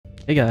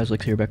Hey guys,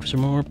 Lex here, back for some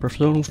more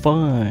Persona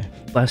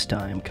 5. Last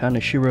time,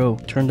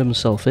 Kaneshiro turned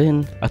himself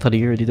in. I thought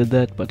he already did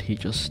that, but he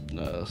just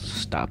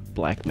stopped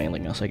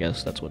blackmailing us, I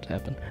guess. That's what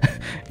happened.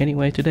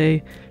 Anyway,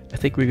 today, I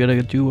think we're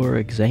gonna do our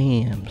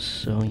exams,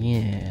 so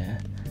yeah.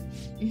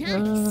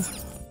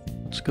 Nice.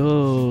 Let's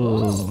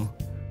go.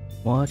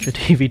 Watch a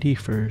DVD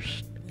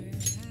first.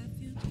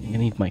 I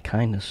need my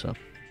kindness up.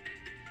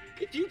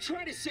 If you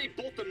try to save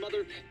both the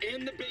mother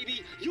and the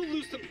baby, you'll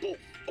lose them both.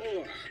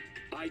 Or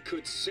I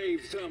could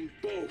save them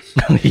both.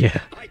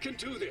 Yeah. I can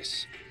do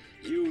this.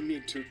 You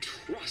need to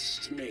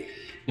trust me.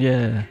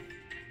 Yeah.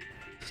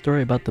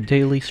 Story about the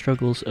daily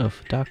struggles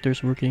of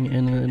doctors working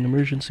in an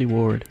emergency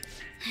ward.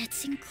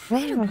 That's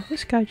incredible. Wow,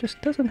 this guy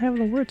just doesn't have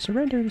the word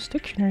surrender in his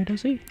dictionary,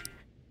 does he?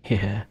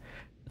 Yeah,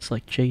 it's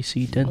like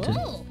J.C. Denton.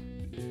 Oh.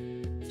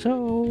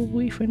 So,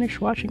 we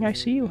finished watching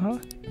ICU, huh?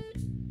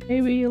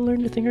 Maybe you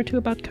learned a thing or two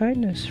about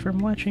kindness from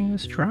watching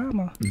this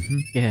drama.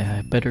 Yeah,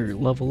 I better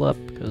level up,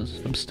 because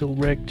I'm still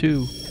wrecked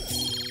too.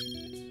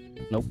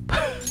 Nope.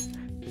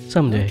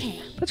 Someday.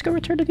 Okay. Let's go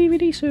return the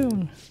DVD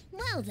soon.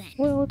 Well then.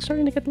 Well, it's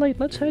starting to get late.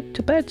 Let's head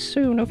to bed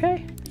soon,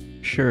 okay?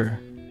 Sure.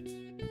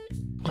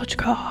 Let's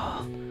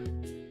go.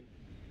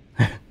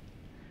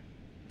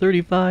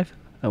 35.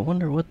 I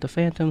wonder what the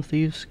Phantom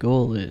Thief's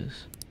goal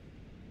is.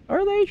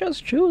 Are they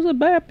just choosing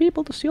bad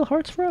people to steal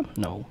hearts from?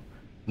 No.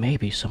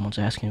 Maybe someone's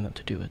asking them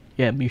to do it.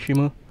 Yeah,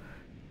 Mishima?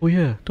 Oh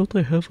yeah, don't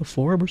they have a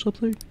forum or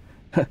something?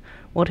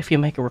 What if you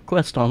make a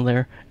request on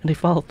there and they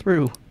follow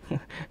through?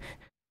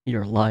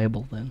 You're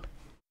liable then.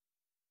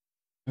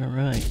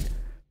 Alright.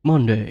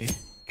 Monday,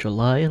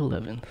 July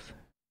 11th.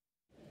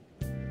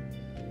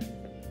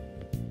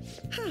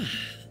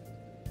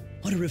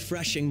 What a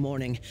refreshing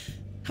morning.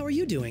 How are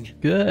you doing?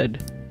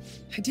 Good.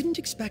 I didn't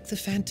expect the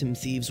Phantom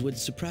Thieves would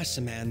suppress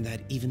a man that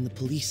even the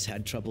police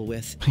had trouble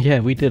with. Yeah,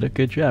 we did a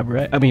good job,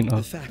 right? I mean,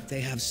 The fact they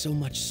have so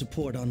much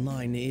support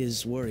online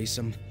is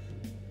worrisome.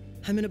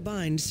 I'm in a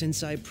bind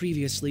since I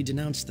previously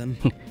denounced them.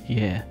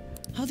 yeah.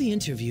 All the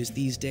interviews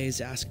these days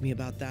ask me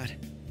about that.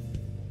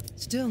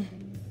 Still,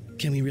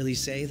 can we really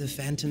say the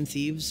Phantom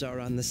Thieves are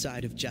on the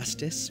side of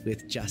justice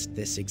with just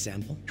this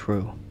example?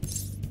 True.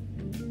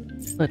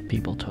 Let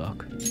people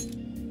talk.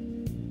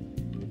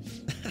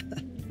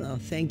 Oh,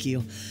 thank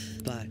you.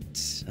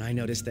 But I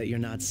noticed that you're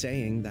not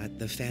saying that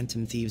the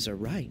Phantom Thieves are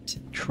right.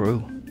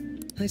 True.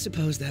 I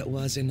suppose that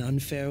was an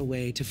unfair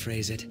way to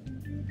phrase it.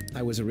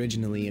 I was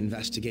originally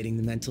investigating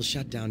the mental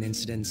shutdown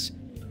incidents.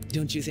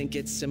 Don't you think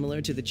it's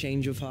similar to the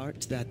change of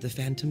heart that the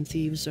Phantom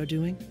Thieves are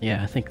doing?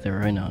 Yeah, I think they're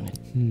right on it.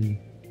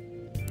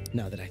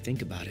 Now that I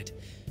think about it,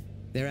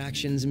 their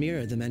actions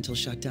mirror the mental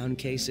shutdown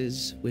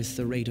cases with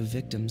the rate of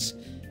victims.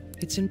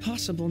 It's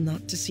impossible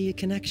not to see a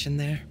connection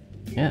there.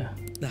 Yeah.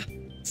 Ah,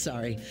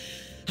 sorry.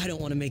 I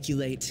don't want to make you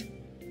late.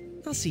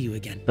 I'll see you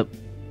again. But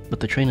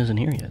the train isn't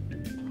here yet.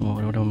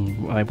 What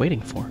am I waiting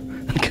for?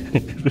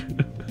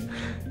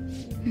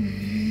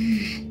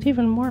 It's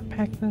even more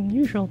packed than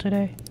usual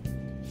today.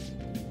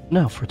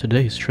 Now for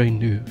today's train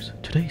news.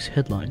 Today's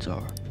headlines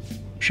are: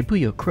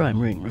 Shibuya crime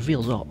ring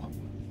reveals all.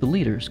 The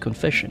leader's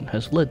confession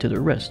has led to the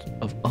arrest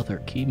of other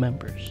key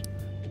members.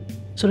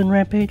 Sudden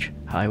rampage,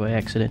 highway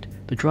accident,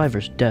 the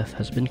driver's death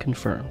has been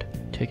confirmed,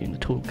 taking the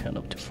total count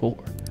up to 4.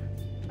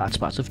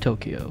 Hotspots of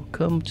Tokyo.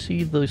 Come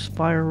see the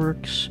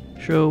fireworks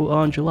show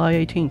on July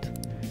 18th.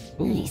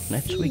 Ooh,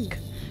 next week.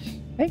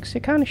 Thanks to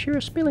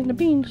Kaneshiro spilling the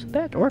beans,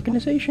 that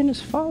organization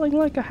is falling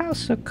like a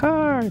house of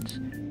cards.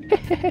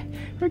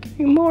 We're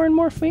getting more and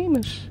more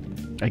famous.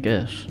 I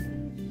guess.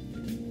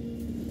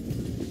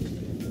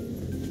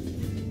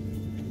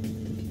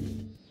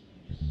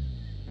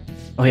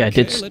 Oh yeah, I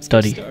did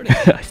study.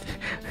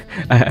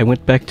 I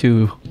went back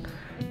to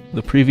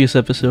the previous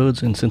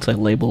episodes, and since I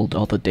labeled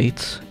all the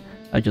dates,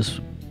 I just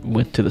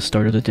went to the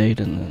start of the date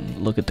and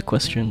then look at the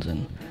questions,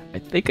 and I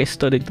think I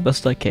studied the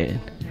best I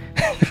can.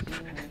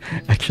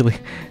 Actually,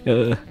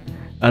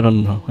 I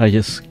don't know, I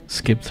just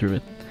skipped through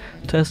it.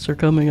 Tests are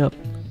coming up.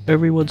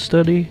 Everyone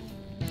study.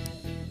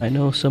 I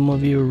know some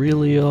of you are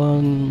really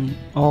on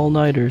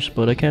all-nighters,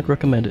 but I can't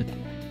recommend it.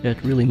 It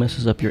really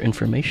messes up your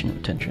information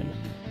retention.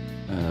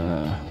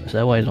 Is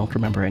that why I don't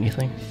remember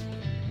anything?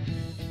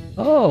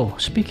 Oh,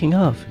 speaking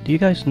of, do you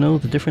guys know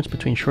the difference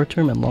between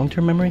short-term and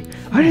long-term memory?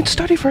 I didn't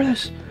study for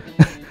this!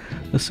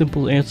 The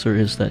simple answer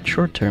is that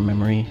short-term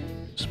memory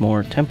is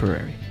more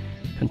temporary,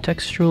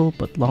 contextual,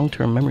 but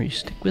long-term memories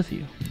stick with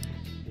you.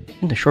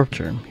 In the short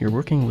term, you're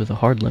working with a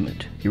hard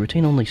limit. You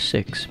retain only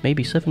 6,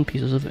 maybe 7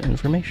 pieces of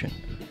information.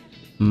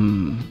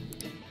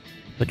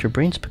 But your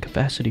brain's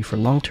capacity for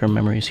long-term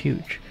memory is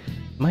huge.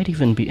 It might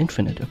even be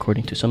infinite,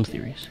 according to some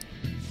theories.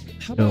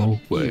 No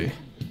way.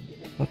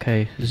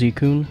 Okay,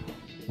 Z-kun,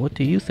 what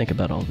do you think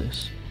about all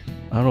this?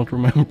 I don't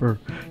remember.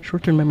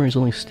 Short-term memories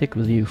only stick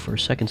with you for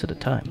seconds at a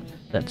time.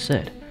 That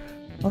said,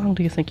 how long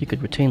do you think you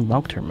could retain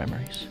long-term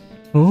memories?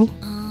 Huh?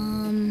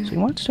 So he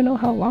wants to know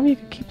how long you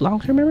could keep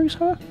long-term memories,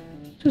 huh?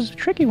 This is a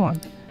tricky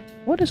one.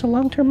 What is a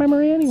long-term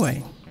memory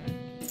anyway?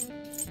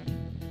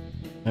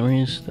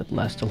 Memories that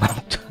last a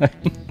long time.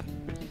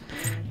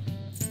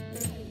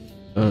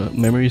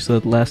 Memories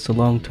that last a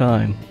long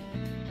time.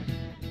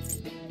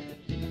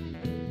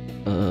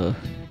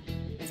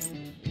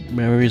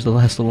 Memories that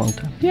last a long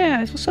time.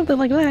 Yeah, it's something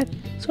like that.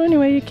 So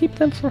anyway, you keep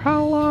them for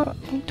how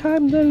long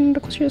time, then the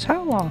question is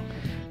how long?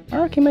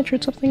 Maruki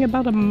mentioned something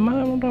about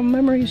amount of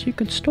memories you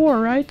could store,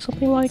 right?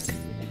 Something like...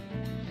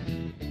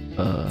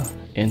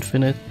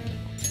 infinite?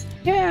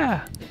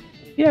 Yeah!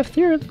 You have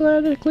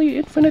theoretically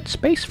infinite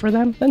space for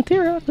them, then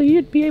theoretically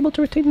you'd be able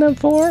to retain them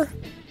for...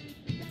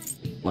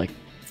 like,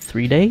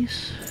 3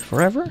 days?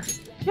 Forever?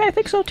 Yeah, I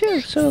think so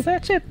too. So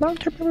that's it.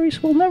 Long-term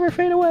memories will never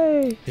fade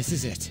away. This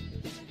is it.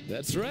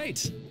 That's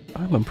right.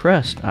 I'm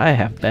impressed. I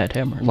have bad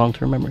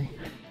long-term memory.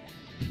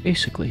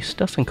 Basically,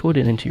 stuff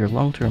encoded into your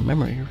long-term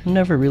memory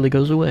never really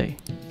goes away.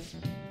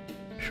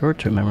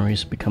 Short-term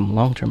memories become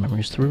long-term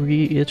memories through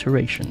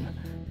reiteration.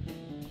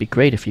 It'd be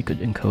great if you could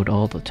encode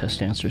all the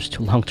test answers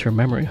to long-term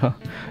memory, huh?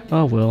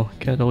 Oh well,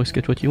 can't always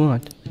get what you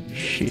want.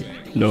 Shit,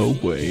 no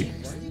way.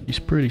 He's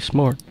pretty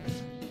smart.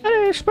 I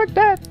didn't expect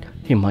that.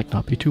 He might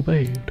not be too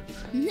bad.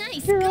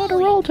 Nice. You're on a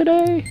roll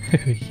today.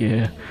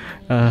 Yeah.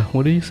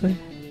 What did you say?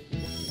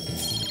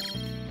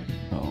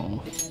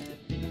 Oh.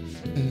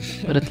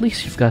 But at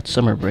least you've got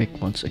summer break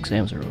once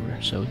exams are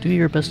over, so do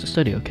your best to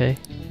study, okay?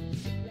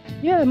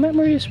 Yeah,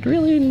 memories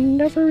really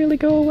never really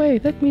go away.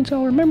 That means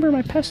I'll remember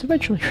my past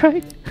eventually,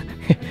 right?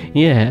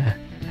 Yeah,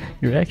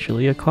 you're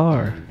actually a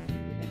car.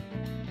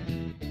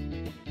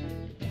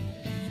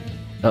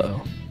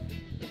 Uh-oh.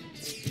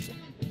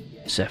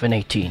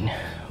 7/18.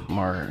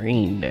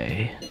 Marine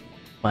Day.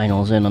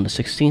 Finals in on the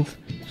 16th,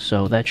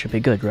 so that should be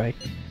good, right?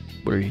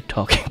 What are you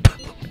talking about?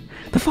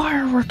 The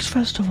fireworks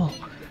festival!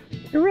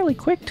 You're really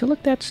quick to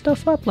look that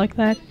stuff up like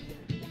that.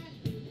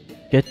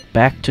 Get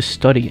back to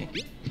studying.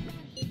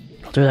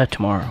 I'll do that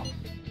tomorrow.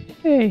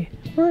 Hey,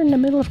 we're in the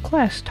middle of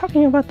class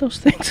talking about those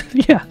things.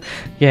 Yeah.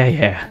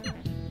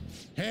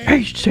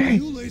 Hey,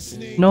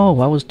 say!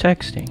 No, I was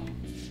texting.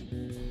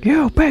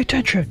 You, pay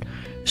attention!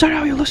 Is that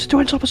how you listen to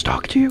when someone's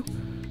talking to you?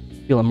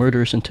 Feel a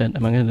murderous intent.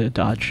 Am I gonna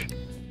dodge?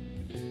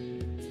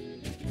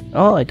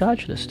 Oh, I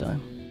dodged this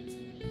time.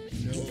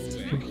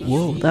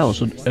 Whoa, that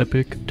was an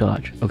epic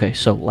dodge. Okay,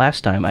 so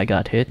last time I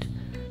got hit,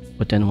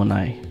 but then when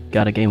I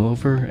got a game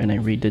over and I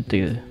redid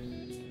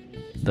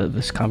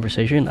this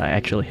conversation, I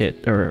actually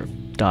hit or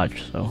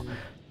dodged. So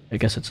I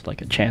guess it's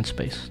like a chance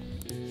based.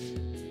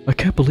 I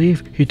can't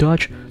believe he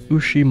dodged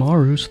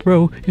Ushimaru's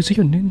throw. Is he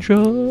a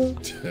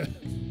ninja?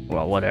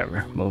 Well,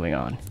 whatever. Moving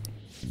on.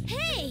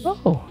 Hey!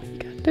 Oh, you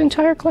got the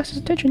entire class's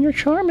attention. Your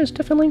charm is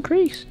definitely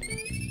increased.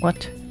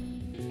 What?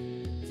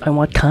 I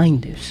want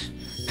kindness.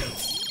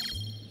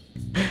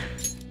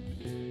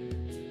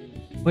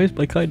 Why is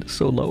my kindness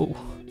so low?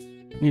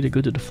 I need to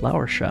go to the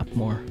flower shop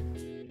more.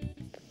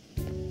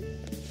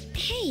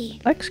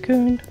 Hey!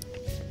 Lex-kun.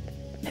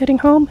 Heading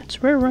home?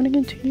 It's rare running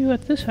into you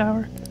at this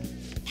hour.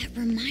 That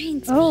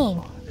reminds me.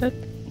 Oh,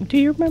 do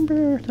you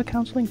remember the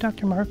counseling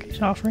Dr.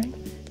 Maruki's offering?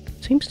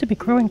 It seems to be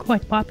growing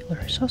quite popular.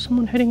 I saw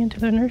someone heading into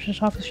the nurse's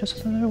office just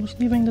as I was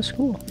leaving the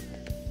school.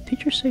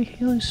 Teachers say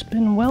he has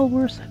been well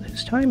worth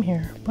his time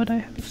here, but I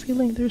have a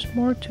feeling there's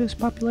more to his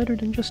popularity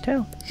than just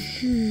town.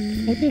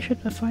 Maybe I should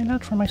find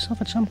out for myself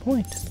at some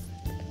point.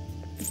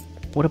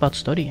 What about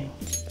studying?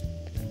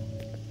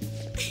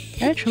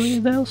 Actually,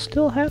 that'll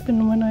still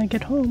happen when I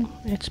get home.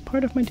 It's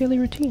part of my daily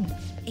routine.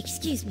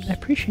 Excuse me. I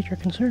appreciate your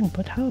concern,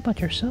 but how about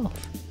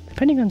yourself?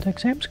 Depending on the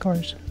exam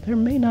scores, there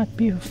may not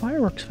be a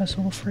fireworks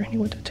festival for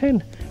anyone to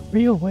attend. Were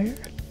you aware?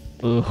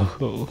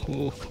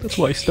 Oh, that's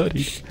why I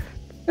studied.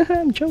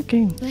 I'm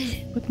joking.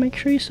 But make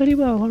sure you study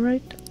well,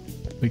 alright?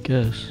 I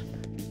guess.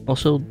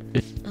 Also,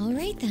 it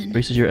Alright then.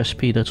 raises your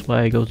SP, that's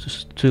why I go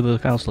to the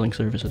counseling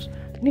services.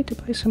 I need to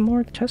buy some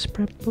more test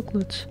prep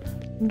booklets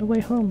on the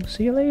way home.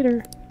 See you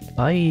later.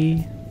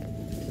 Bye.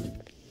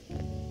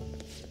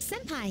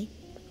 Senpai,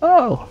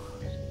 Oh!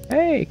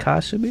 Hey,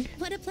 Kasumi.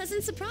 what a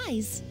pleasant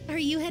surprise. Are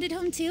you headed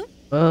home too?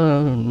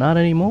 Not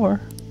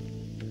anymore.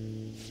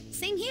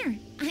 Same here.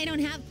 I don't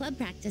have club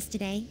practice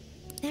today.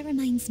 That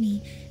reminds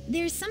me,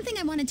 there's something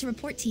I wanted to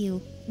report to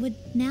you. Would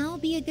now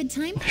be a good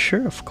time?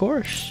 Sure, of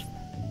course.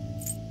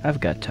 I've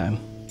got time.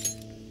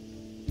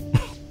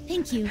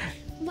 Thank you.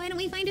 Why don't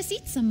we find a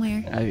seat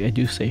somewhere? I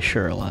do say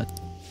sure a lot.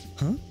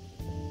 Huh?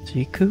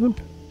 Zikun?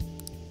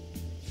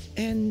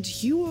 And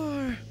you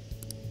are...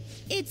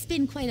 It's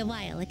been quite a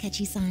while,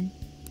 Akechi-san.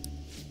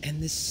 And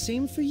the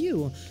same for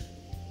you.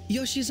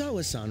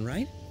 Yoshizawa-san,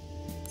 right?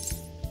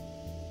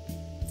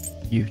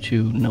 You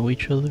two know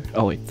each other?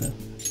 Oh wait,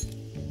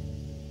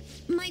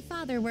 My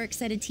father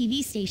works at a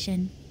TV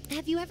station.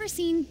 Have you ever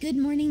seen Good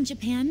Morning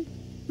Japan?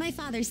 My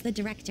father's the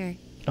director.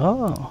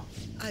 Oh.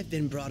 I've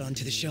been brought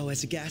onto the show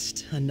as a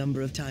guest a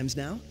number of times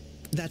now.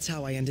 That's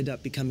how I ended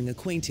up becoming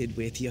acquainted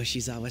with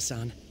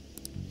Yoshizawa-san.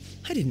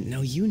 I didn't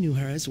know you knew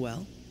her as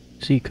well.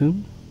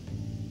 Zikun?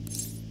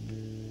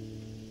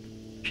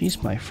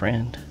 She's my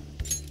friend.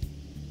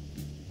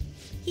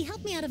 He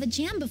helped me out of a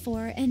jam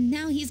before, and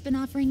now he's been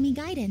offering me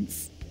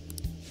guidance.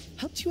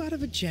 Helped you out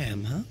of a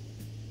jam, huh?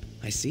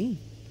 I see.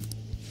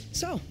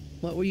 So,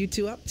 what were you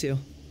two up to?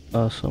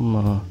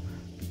 Some,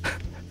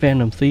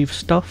 Phantom Thief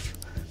stuff?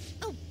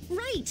 Oh,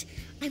 right!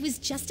 I was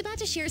just about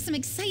to share some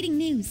exciting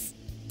news.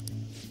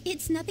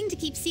 It's nothing to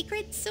keep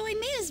secret, so I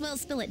may as well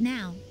spill it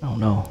now. Oh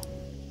no.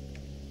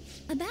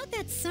 About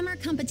that summer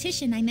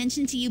competition I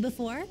mentioned to you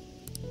before,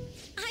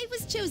 I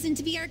was chosen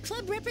to be our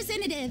club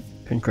representative.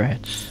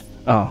 Congrats.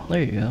 Oh,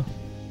 there you go.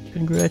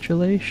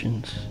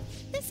 Congratulations.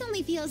 This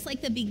only feels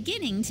like the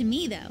beginning to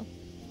me, though.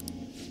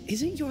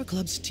 Isn't your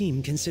club's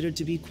team considered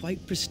to be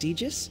quite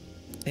prestigious?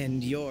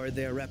 And you're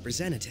their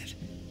representative.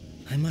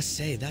 I must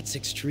say, that's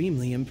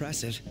extremely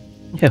impressive.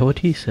 Yeah, what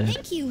he said.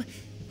 Thank you.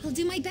 I'll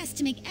do my best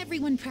to make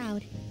everyone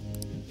proud.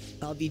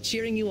 I'll be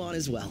cheering you on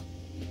as well.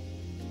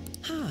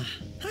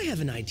 I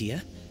have an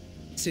idea.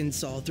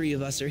 Since all three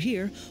of us are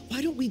here,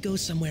 why don't we go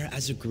somewhere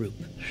as a group?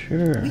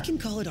 Sure. We can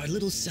call it our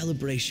little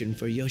celebration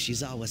for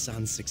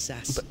Yoshizawa-san's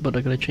success. But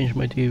I gotta change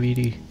my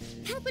DVD.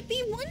 That would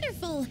be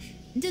wonderful.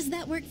 Does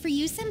that work for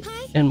you,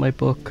 Senpai? And my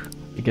book,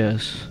 I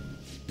guess.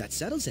 That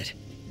settles it.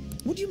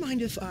 Would you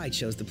mind if I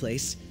chose the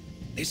place?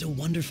 There's a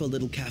wonderful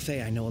little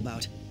cafe I know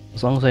about.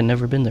 As long as I've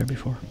never been there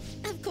before.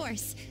 Of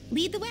course.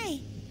 Lead the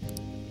way.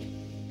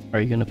 Are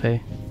you gonna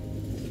pay?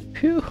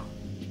 Phew.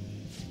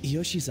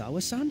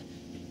 Yoshizawa-san?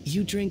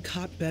 You drink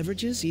hot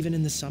beverages even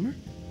in the summer?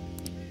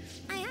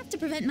 I have to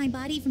prevent my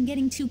body from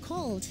getting too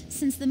cold,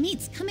 since the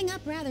meet's coming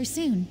up rather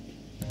soon.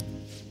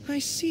 I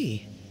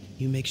see.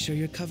 You make sure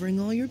you're covering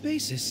all your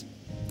bases.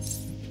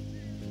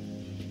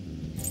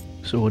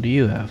 So what do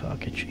you have,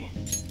 Akechi?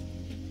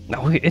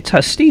 No,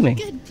 it's steaming.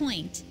 Good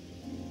point.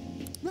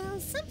 Well,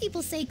 some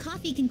people say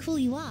coffee can cool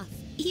you off,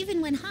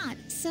 even when hot,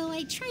 so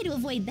I try to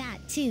avoid that,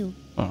 too.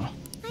 Oh.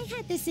 I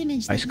had this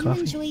image that Iced you coffee?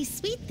 enjoy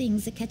sweet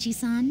things,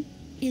 Akechi-san.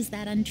 Is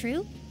that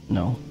untrue?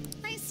 No.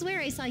 I swear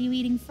I saw you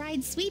eating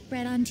fried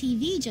sweetbread on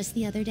TV just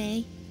the other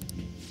day.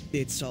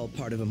 It's all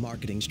part of a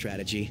marketing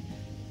strategy.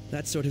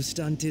 That sort of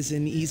stunt is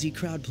an easy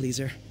crowd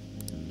pleaser.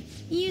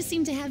 You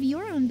seem to have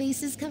your own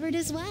bases covered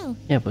as well.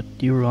 Yeah, but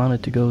you were on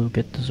it to go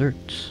get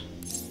desserts.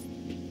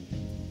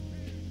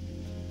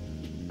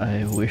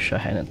 I wish I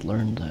hadn't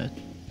learned that.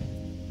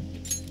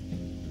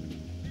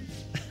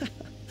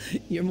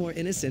 You're more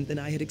innocent than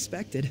I had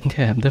expected.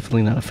 Yeah, I'm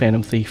definitely not a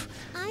phantom thief.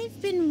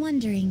 I've been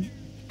wondering,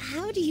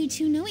 how do you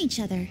two know each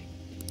other?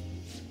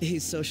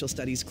 His social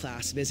studies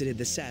class visited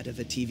the set of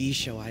a TV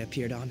show I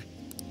appeared on.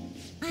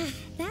 Ah,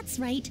 that's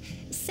right.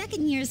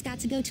 Second years got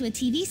to go to a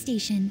TV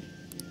station.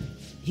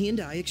 He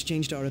and I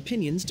exchanged our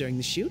opinions during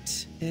the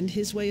shoot, and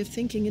his way of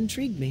thinking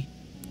intrigued me.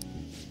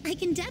 I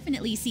can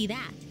definitely see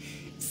that.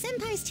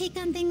 Senpai's take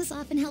on things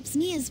often helps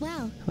me as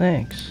well.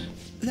 Thanks.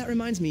 That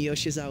reminds me,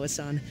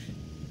 Yoshizawa-san.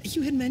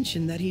 You had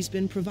mentioned that he's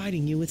been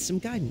providing you with some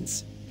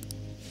guidance.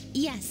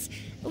 Yes,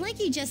 like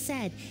you just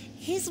said,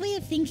 his way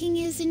of thinking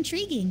is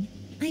intriguing.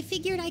 I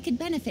figured I could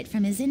benefit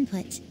from his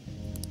input.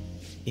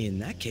 In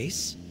that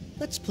case,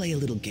 let's play a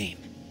little game.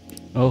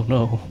 Oh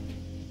no.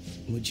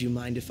 Would you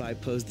mind if I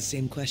posed the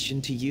same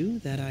question to you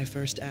that I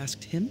first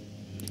asked him?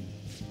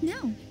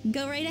 No,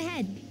 go right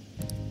ahead.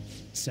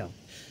 So,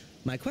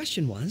 my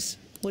question was,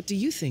 what do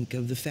you think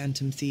of the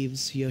Phantom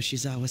Thieves,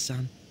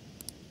 Yoshizawa-san?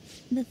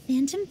 The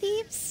Phantom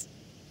Thieves?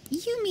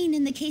 You mean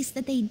in the case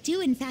that they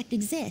do in fact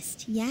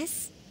exist,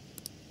 yes?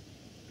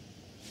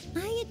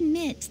 I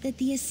admit that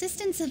the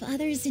assistance of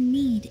others in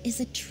need is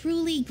a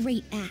truly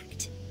great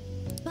act.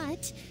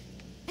 But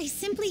I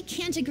simply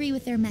can't agree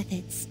with their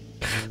methods.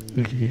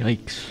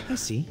 Yikes. I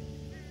see.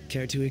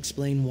 Care to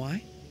explain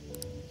why?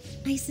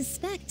 I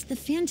suspect the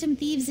Phantom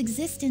Thieves'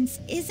 existence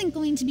isn't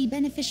going to be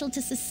beneficial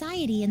to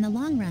society in the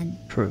long run.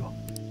 True.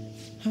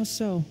 How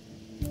so?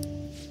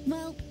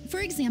 Well,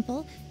 for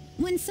example,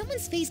 when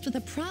someone's faced with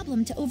a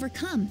problem to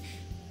overcome,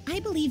 I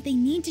believe they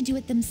need to do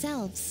it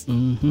themselves.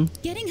 Mm-hmm.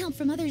 Getting help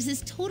from others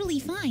is totally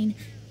fine,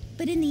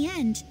 but in the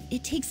end,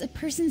 it takes a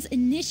person's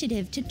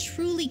initiative to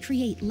truly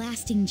create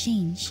lasting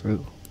change.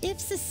 True. If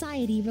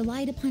society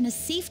relied upon a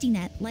safety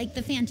net like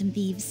the Phantom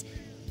Thieves,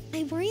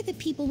 I worry that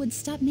people would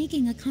stop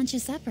making a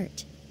conscious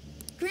effort.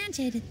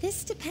 Granted,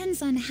 this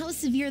depends on how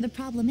severe the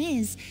problem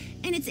is,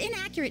 and it's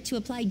inaccurate to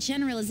apply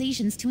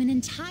generalizations to an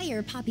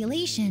entire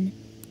population.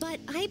 But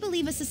I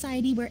believe a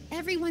society where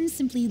everyone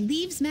simply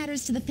leaves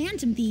matters to the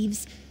Phantom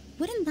Thieves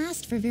wouldn't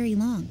last for very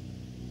long.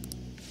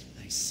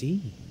 I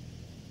see.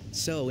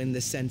 So, in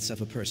the sense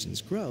of a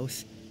person's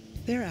growth,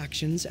 their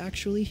actions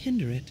actually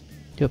hinder it.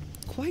 Yep.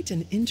 Quite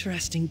an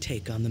interesting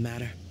take on the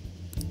matter.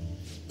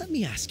 Let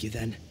me ask you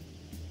then,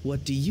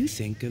 what do you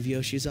think of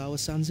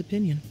Yoshizawa-san's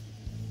opinion?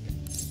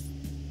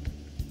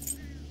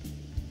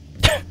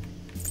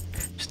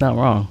 It's not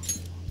wrong.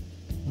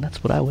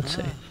 That's what I would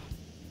say.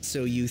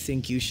 So you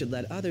think you should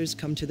let others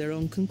come to their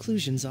own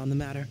conclusions on the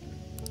matter?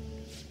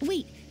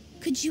 Wait,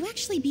 could you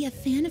actually be a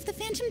fan of the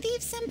Phantom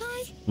Thieves,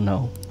 Senpai?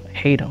 No. I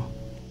hate them.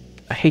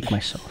 I hate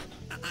myself.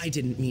 I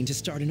didn't mean to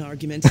start an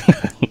argument.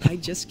 I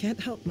just can't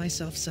help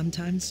myself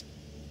sometimes.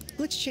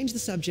 Let's change the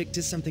subject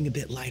to something a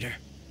bit lighter.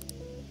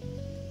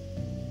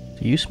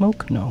 Do you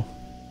smoke? No.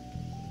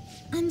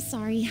 I'm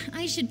sorry,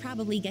 I should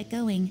probably get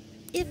going.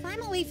 If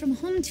I'm away from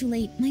home too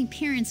late, my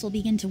parents will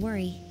begin to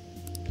worry.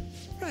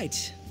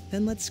 Right,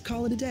 then let's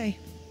call it a day.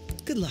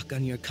 Good luck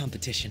on your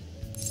competition.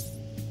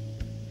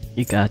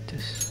 You got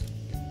this.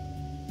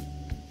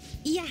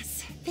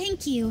 Yes, thank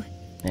like you.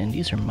 And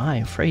these are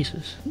my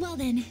phrases. Well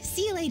then,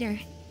 see you later.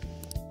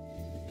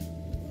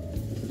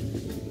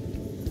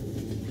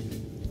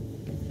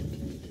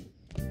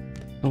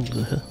 Oh,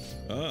 the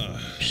hell?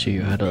 See,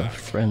 you had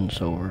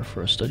friends over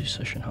for a study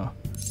session, huh?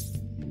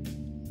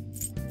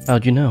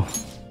 How'd you know?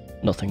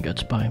 Nothing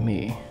gets by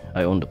me.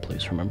 I own the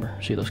place, remember?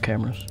 See those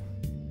cameras?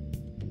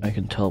 I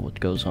can tell what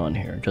goes on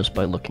here just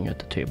by looking at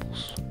the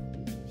tables.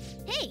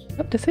 Hey!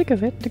 Come to think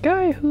of it, the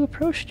guy who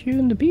approached you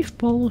in the beef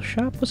bowl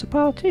shop was a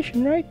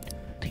politician, right?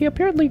 He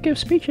apparently gives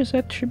speeches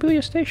at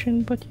Shibuya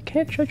Station, but you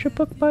can't judge a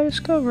book by its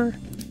cover.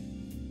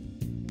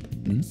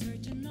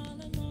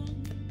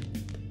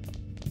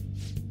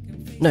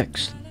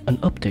 Next, an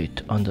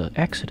update on the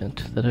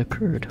accident that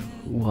occurred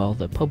while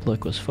the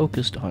public was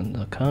focused on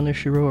the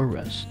Kaneshiro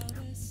arrest.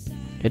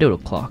 At 8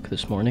 o'clock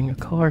this morning, a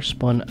car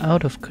spun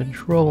out of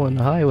control in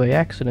a highway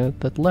accident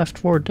that left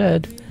 4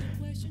 dead.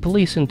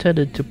 Police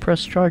intended to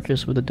press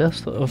charges with the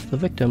deaths of the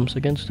victims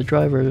against the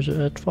drivers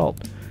at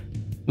fault.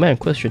 The man in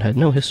question had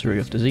no history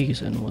of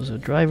disease and was a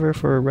driver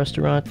for a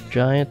restaurant,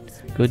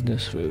 Giant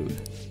Goodness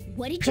Food.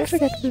 What did you Traffic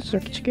say? accidents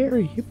are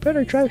scary. You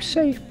better drive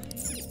safe.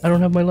 I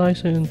don't have my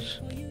license.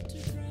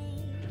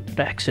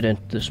 The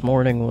accident this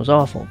morning was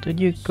awful. Did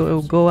you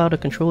go out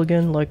of control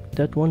again like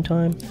that one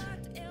time?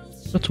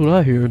 That's what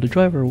I hear. The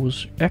driver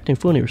was acting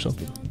funny or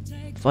something.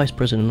 Vice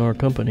president in our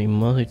company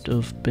might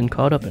have been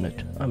caught up in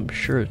it. I'm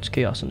sure it's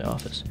chaos in the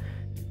office.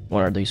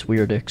 One of these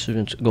weird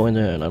accidents going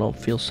there and I don't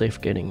feel safe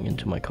getting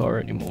into my car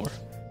anymore.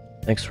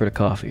 Thanks for the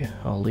coffee.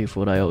 I'll leave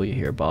what I owe you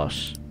here,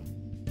 boss.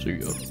 See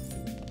ya.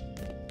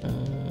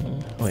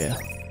 Oh yeah.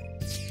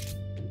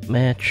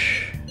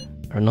 Match.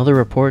 Another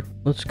report.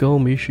 Let's go,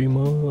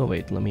 Mishima. Oh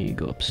wait, let me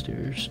go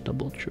upstairs.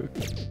 Double check.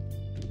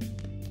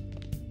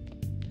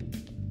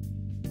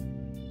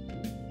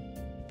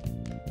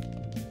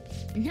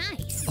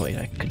 Nice. Oh wait,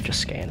 I could just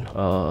scan.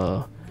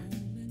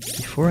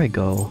 Before I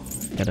go,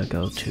 gotta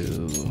go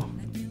to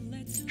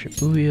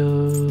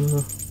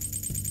Shibuya.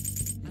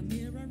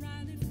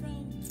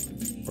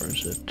 Where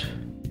is it?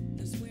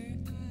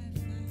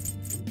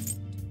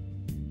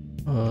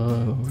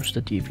 Where's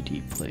the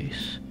DVD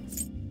place?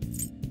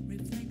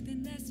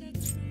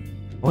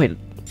 Wait,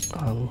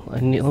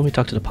 let me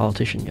talk to the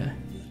politician guy.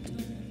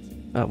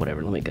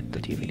 Whatever, let me get the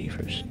DVD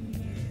first.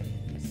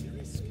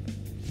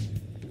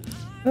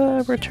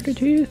 Return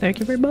to you. Thank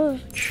you very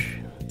much.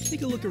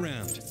 Take a look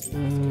around.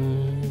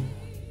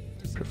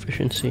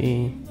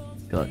 Proficiency,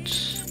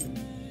 guts,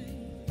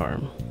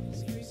 charm.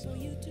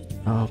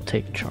 I'll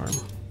take charm.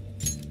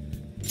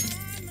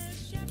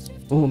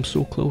 Oh, I'm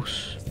so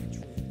close.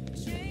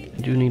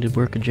 I do need to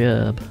work a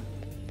job.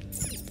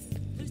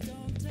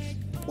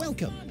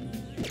 Welcome.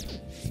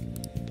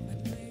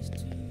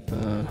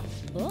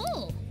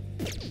 Oh.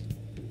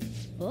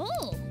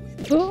 Oh.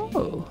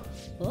 Oh!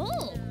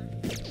 Oh.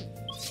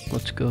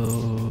 Let's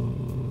go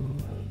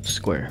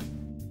square.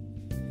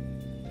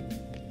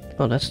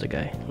 Oh, that's the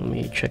guy. Let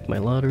me check my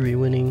lottery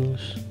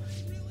winnings.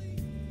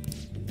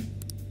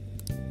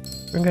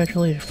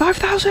 Congratulations.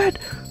 5,000!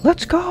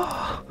 Let's go!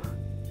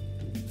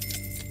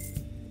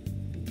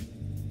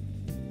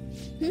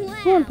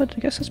 Well, but I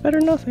guess it's better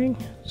than nothing.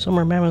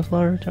 Summer Mammoth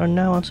lottery are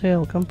now on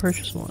sale. Come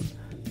purchase one.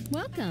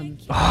 Welcome.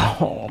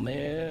 Oh,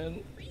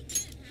 man.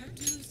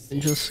 I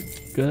just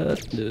got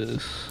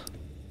this.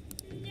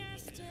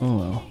 Oh,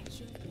 well.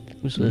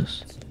 Who's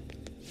this?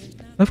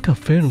 I've got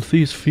Phantom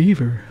Thieves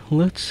fever.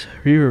 Let's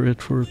hear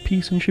it for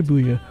peace in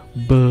Shibuya,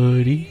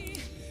 buddy.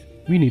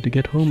 We need to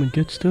get home and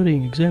get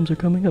studying. Exams are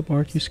coming up.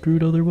 Aren't you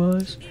screwed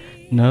otherwise?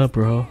 Nah,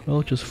 bro.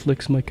 I'll just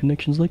flex my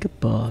connections like a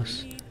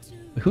boss.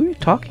 Who are you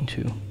talking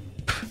to?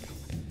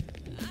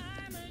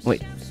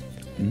 Wait.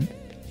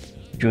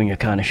 Junior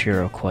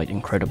Kaneshiro quite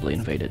incredibly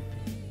invaded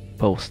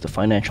both the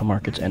financial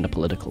markets and the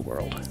political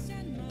world.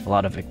 A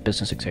lot of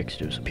business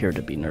executives appear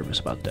to be nervous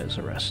about this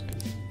arrest.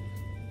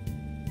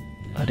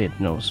 I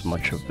didn't know it was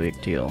much of a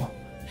big deal.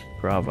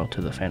 Bravo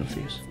to the Phantom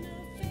Thieves.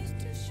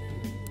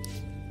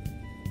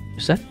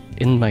 Is that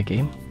in my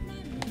game?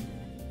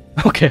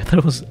 Okay, I thought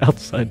it was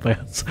outside my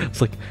house. It's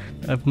like,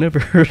 I've never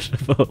heard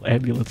of an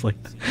ambulance like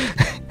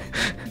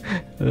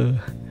that.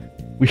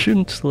 We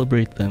shouldn't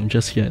celebrate them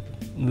just yet.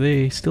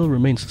 They still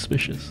remain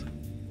suspicious.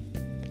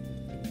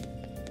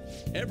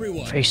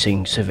 Everyone.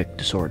 Facing civic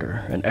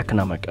disorder and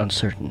economic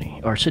uncertainty,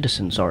 our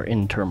citizens are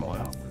in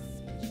turmoil.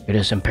 It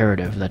is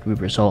imperative that we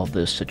resolve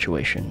this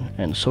situation,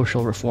 and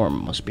social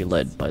reform must be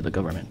led by the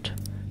government.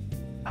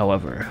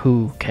 However,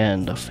 who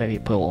can the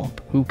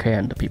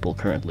people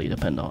currently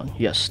depend on?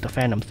 Yes, the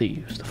Phantom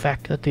Thieves. The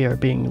fact that they are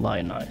being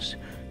lionized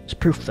is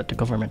proof that the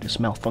government is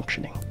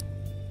malfunctioning.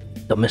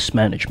 The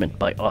mismanagement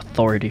by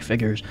authority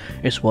figures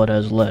is what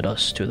has led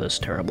us to this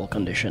terrible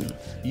condition.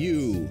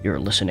 You're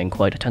listening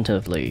quite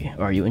attentively.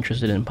 Are you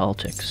interested in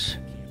politics?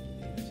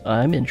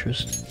 I'm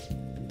interested.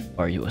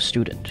 Are you a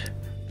student?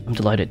 I'm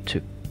delighted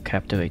to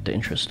captivate the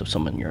interest of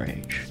someone your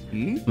age.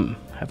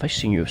 Have I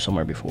seen you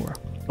somewhere before?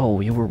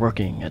 Oh, you were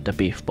working at the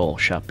beef bowl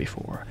shop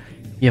before.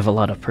 You have a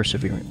lot of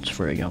perseverance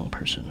for a young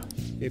person.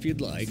 If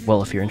you'd like.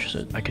 Well, if you're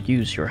interested, I could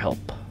use your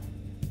help.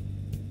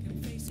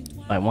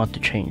 I want to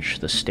change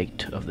the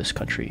state of this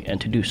country,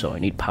 and to do so I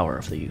need power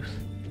of the youth.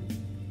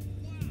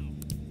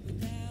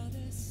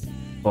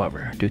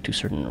 However, due to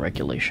certain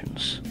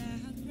regulations,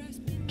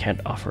 I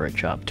can't offer a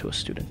job to a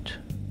student.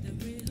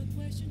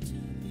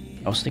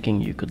 I was thinking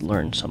you could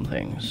learn some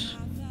things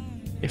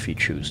if you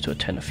choose to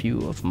attend a few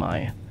of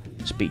my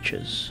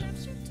speeches,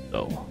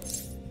 so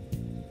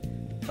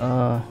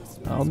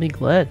I'll be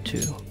glad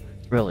to.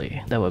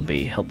 Really, that would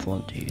be helpful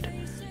indeed.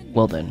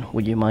 Well then,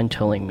 would you mind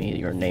telling me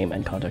your name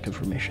and contact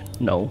information?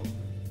 No.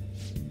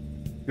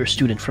 You're a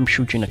student from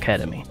Shujin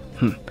Academy.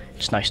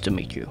 It's nice to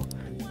meet you.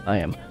 I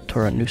am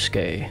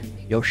Toranosuke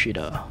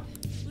Yoshida.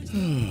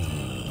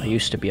 I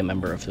used to be a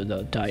member of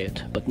the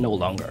Diet, but no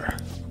longer.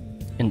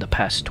 In the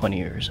past 20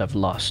 years, I've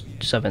lost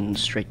 7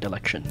 straight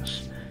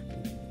elections.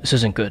 This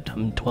isn't good.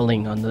 I'm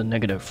dwelling on the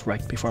negative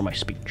right before my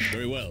speech.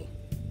 Very well.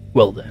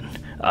 Well then,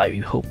 I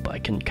hope I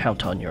can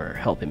count on your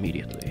help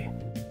immediately.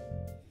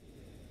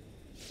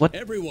 What?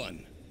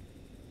 Everyone!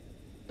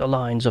 The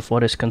lines of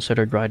what is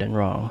considered right and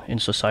wrong in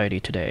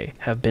society today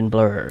have been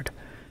blurred.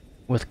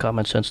 With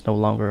common sense no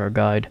longer our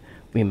guide,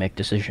 we make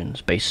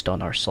decisions based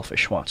on our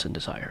selfish wants and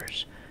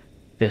desires.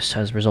 This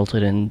has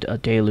resulted in a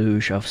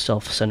deluge of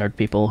self-centered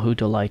people who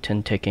delight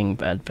in taking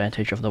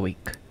advantage of the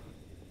weak.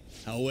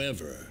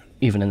 However,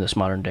 even in this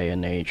modern day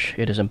and age,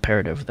 it is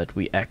imperative that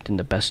we act in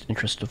the best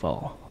interest of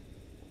all.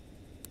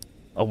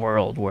 A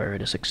world where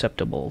it is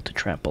acceptable to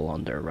trample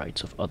on the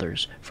rights of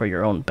others for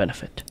your own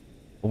benefit.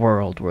 A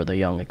world where the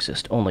young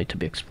exist only to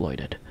be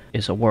exploited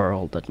is a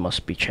world that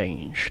must be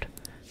changed.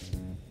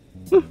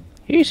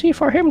 Easy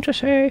for him to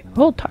say.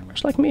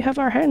 Old-timers like me have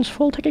our hands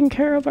full taking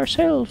care of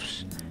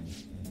ourselves.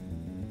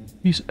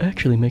 He's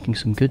actually making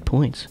some good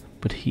points,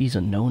 but he's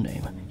a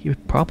no-name. He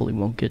probably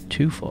won't get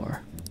too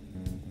far.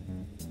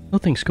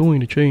 Nothing's going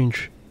to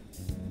change.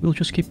 We'll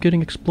just keep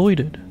getting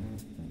exploited.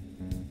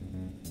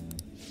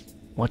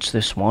 What's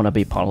this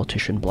wannabe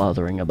politician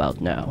blathering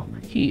about now?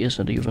 He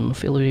isn't even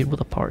affiliated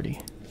with a party.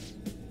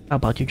 How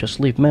about you just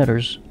leave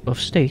matters of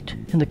state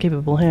in the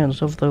capable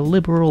hands of the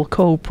Liberal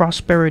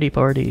Co-Prosperity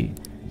Party?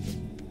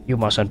 You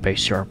mustn't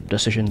base your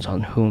decisions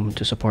on whom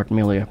to support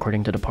merely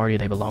according to the party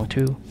they belong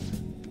to.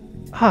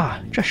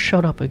 Just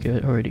shut up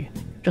again already.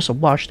 Just a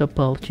washed-up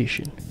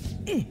politician.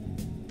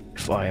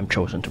 If I am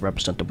chosen to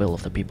represent the will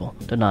of the people,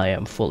 then I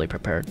am fully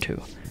prepared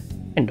to.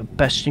 In the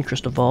best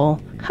interest of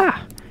all,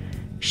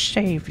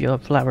 save your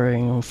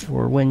blabbering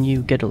for when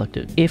you get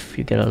elected. If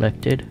you get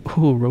elected.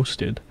 Ooh,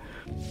 roasted.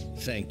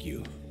 thank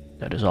you.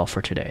 That is all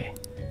for today.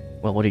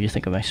 Well, what did you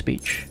think of my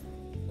speech?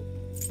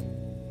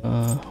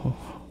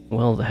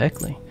 Well, the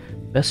heckling.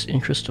 Best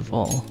interest of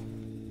all.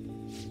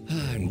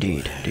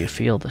 Indeed. Do you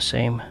feel the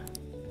same?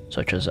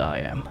 Such as I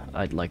am,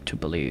 I'd like to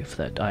believe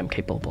that I'm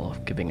capable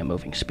of giving a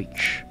moving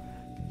speech.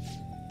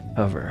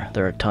 However,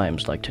 there are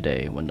times like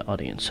today when the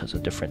audience has a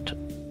different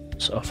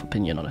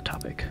opinion on a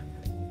topic.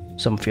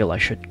 Some feel I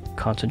should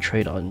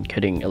concentrate on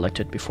getting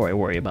elected before I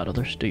worry about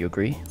others. Do you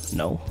agree?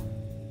 No?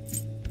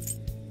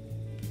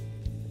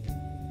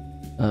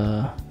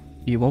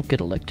 You won't get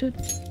elected?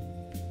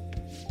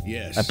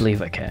 Yes. I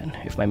believe I can,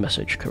 if my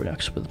message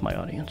connects with my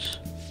audience.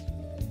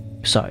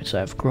 Besides,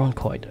 I've grown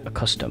quite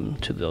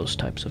accustomed to those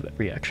types of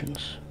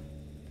reactions.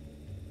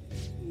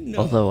 No.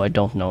 Although I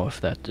don't know if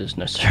that is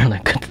necessarily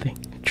a good thing.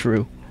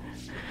 True.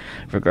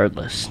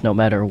 Regardless, no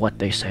matter what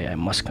they say, I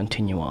must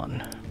continue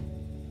on.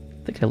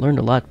 I think I learned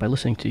a lot by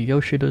listening to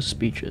Yoshida's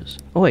speeches.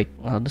 Oh wait,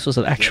 this was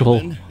an actual...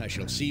 Gentlemen, I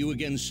shall see you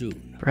again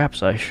soon.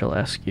 Perhaps I shall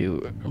ask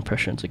you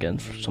impressions again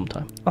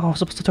sometime. Oh, I was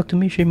supposed to talk to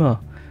Mishima.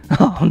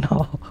 Oh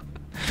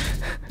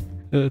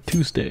no.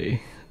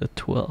 Tuesday, the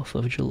 12th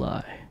of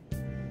July.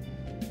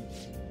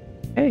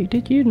 Hey,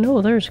 did you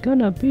know there's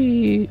gonna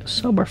be a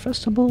summer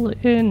festival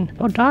in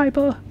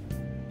Odaiba?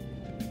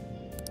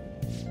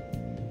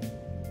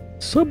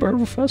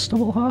 Summer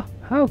festival, huh?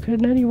 How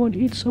can anyone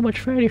eat so much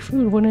fatty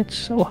food when it's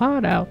so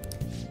hot out?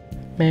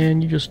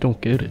 Man, you just don't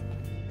get it.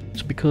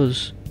 It's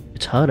because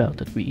it's hot out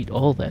that we eat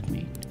all that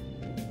meat.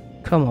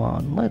 Come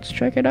on, let's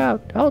check it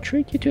out. I'll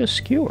treat you to a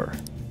skewer.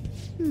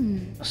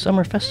 A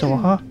summer festival,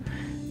 huh?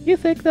 You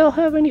think they'll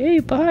have any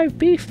A5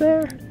 beef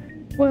there?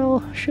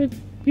 Well,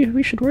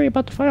 we should worry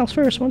about the finals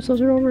first. Once those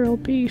are over, it'll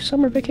be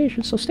summer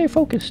vacation, so stay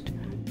focused.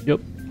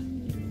 Yep.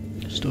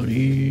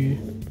 Study.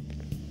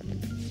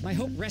 My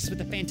hope rests with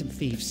the Phantom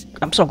Thieves.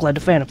 I'm so glad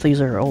the Phantom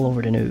Thieves are all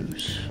over the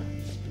news.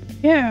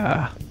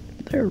 Yeah,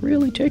 they're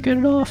really taking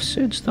it off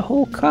since the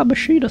whole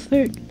Kamoshida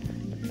thing.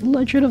 The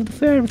legend of the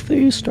Phantom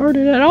Thieves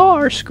started at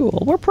our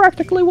school. We're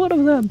practically one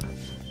of them.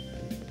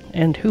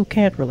 And who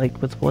can't relate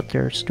with what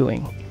they're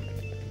doing?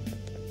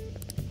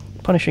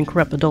 Punishing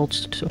corrupt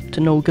adults to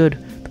no good.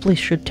 The police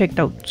should take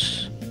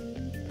notes.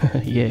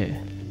 Yeah.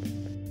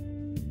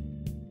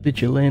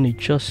 Vigilante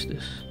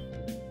justice.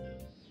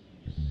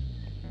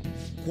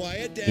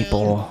 Quiet down.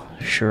 People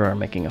sure are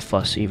making a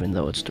fuss even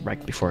though it's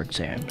right before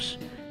exams.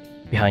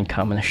 Behind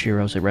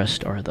Kamoshiro's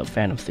arrest are the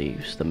Phantom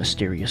Thieves, the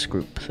mysterious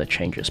group that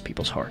changes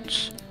people's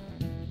hearts.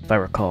 If I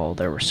recall,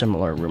 there were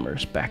similar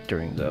rumors back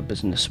during the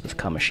business with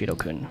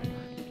Kamoshiro-kun.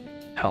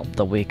 help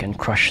the weak and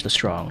crush the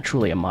strong.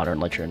 Truly a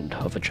modern legend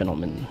of a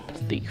gentleman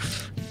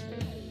thief.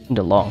 In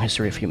the long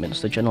history of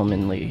humans, the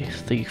gentlemanly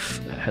thief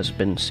has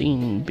been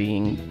seen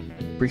being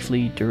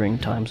briefly during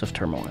times of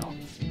turmoil.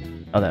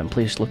 Now then,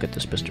 please look at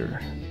this picture,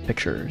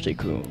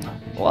 Zekun.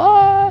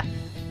 What?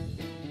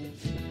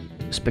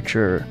 This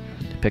picture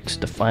depicts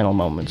the final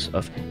moments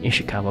of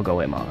Ishikawa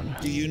Goemon.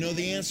 Do you know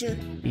the answer?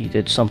 He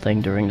did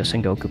something during the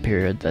Sengoku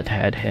period that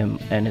had him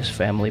and his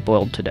family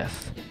boiled to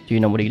death. Do you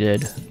know what he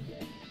did?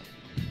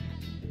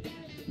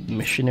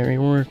 Missionary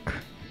work.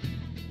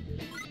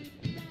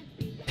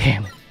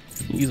 Damn it.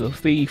 He's a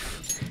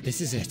thief.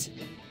 This is it.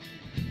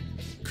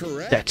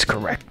 Correct. That's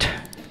correct.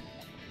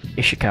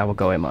 Ishikawa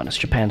Goemon is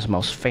Japan's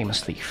most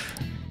famous thief.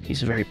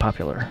 He's very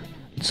popular.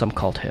 Some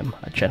called him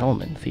a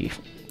gentleman thief.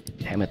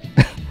 Damn it.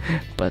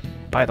 But,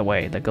 by the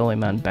way, the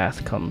Goemon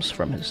bath comes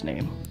from his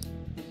name.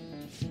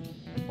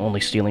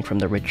 Only stealing from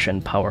the rich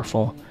and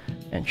powerful,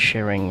 and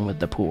sharing with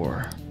the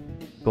poor.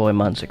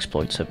 Goemon's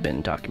exploits have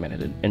been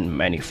documented in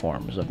many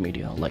forms of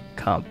media, like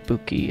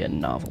kabuki and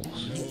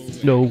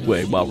novels. No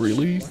way, wow,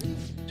 really?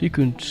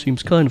 Zekun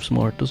seems kind of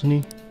smart, doesn't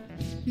he?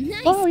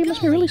 Nice Oh, you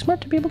must be going. really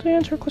smart to be able to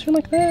answer a question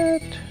like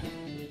that.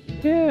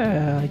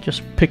 Yeah, I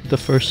just picked the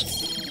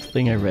first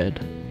thing I read.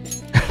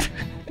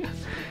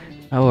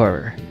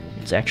 However,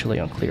 it's actually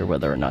unclear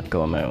whether or not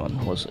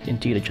Goemon was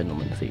indeed a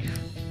gentleman thief.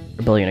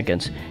 Rebellion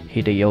against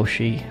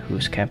Hideyoshi,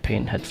 whose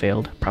campaign had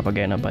failed,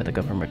 propaganda by the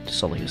government to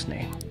sully his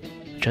name.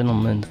 The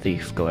gentleman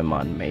thief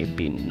Goemon may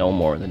be no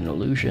more than an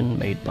illusion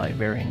made by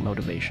varying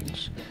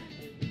motivations.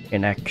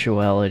 In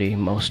actuality,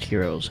 most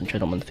heroes and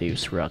gentleman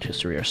thieves throughout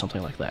history are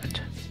something like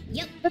that.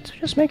 Yep. Let's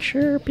just make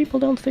sure people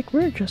don't think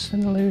we're just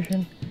an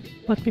illusion.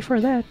 But before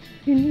that,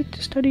 you need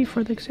to study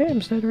for the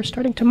exams that are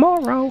starting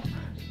tomorrow.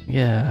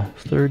 Yeah,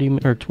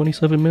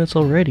 27 minutes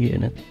already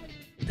in it.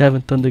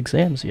 Haven't done the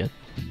exams yet.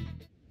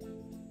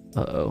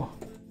 Uh-oh.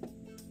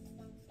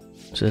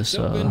 Is this,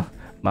 open.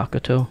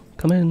 Makoto?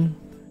 Come in.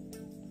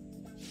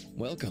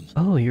 Welcome.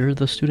 Oh, you're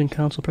the student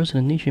council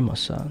president,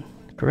 Nijima-san,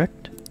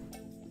 correct?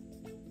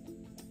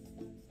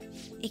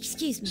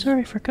 Excuse me.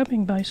 Sorry for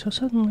coming by so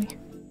suddenly.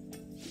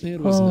 It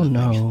was Oh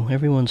nothing. no,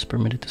 everyone's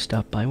permitted to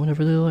stop by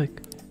whenever they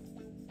like.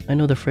 I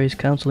know the phrase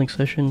counseling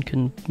session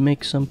can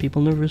make some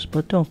people nervous,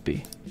 but don't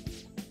be.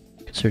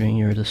 Considering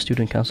you're the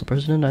student council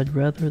president, I'd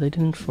rather they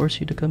didn't force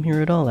you to come here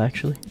at all,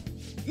 actually.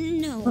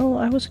 No. Well,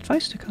 I was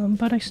advised to come,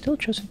 but I still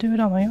chose to do it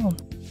on my own.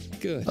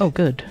 Good. Oh,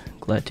 good.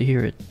 Glad to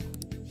hear it.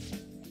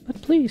 But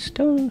please,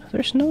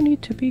 there's no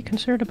need to be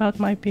concerned about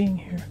my being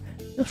here.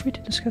 Feel free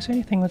to discuss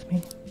anything with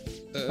me.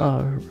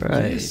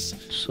 Alright, yes.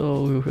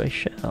 so I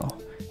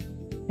shall.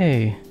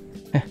 Hey,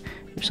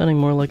 you're sounding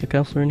more like a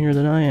counselor in here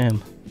than I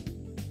am.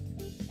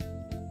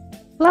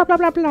 Blah blah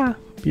blah blah.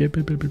 Blah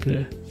blah blah blah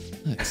blah.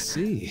 I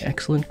see.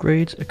 Excellent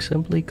grades,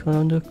 exemplary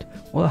conduct.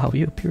 Wow,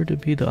 you appear to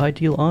be the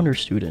ideal honor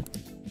student.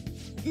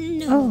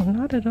 No. Oh,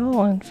 not at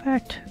all. In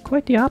fact,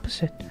 quite the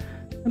opposite.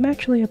 I'm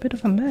actually a bit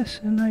of a mess,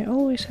 and I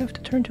always have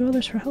to turn to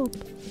others for help.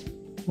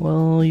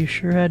 Well, you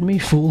sure had me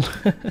fooled.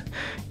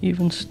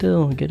 Even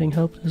still, getting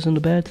help isn't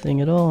a bad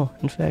thing at all.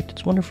 In fact,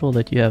 it's wonderful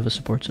that you have a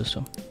support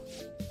system.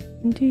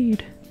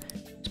 Indeed.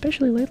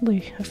 Especially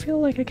lately, I feel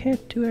like I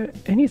can't do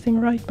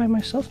anything right by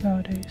myself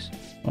nowadays.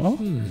 Oh?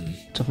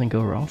 Did something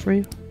go wrong for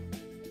you?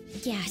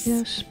 Yes.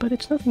 Yes, but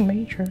it's nothing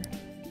major.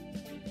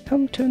 I've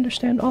come to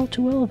understand all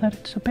too well that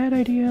it's a bad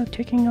idea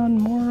taking on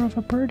more of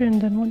a burden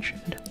than one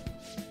should.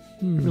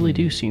 You really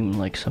do seem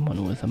like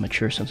someone with a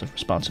mature sense of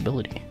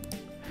responsibility.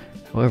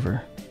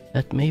 However,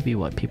 that may be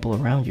why people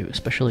around you,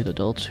 especially the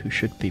adults who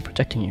should be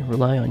protecting you,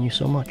 rely on you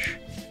so much.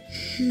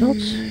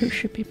 Adults who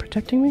should be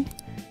protecting me?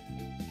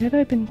 Had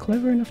I been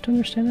clever enough to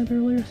understand that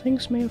earlier,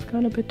 things may have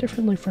gone a bit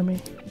differently for me.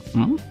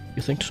 Hmm?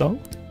 You think so?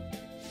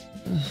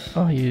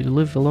 Oh, you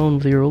live alone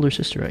with your older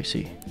sister, I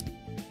see.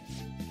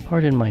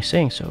 Pardon my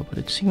saying so, but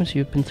it seems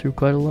you've been through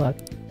quite a lot.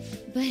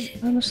 But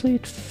Honestly,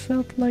 it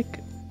felt like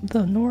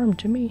the norm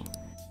to me.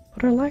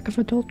 But our lack of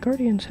adult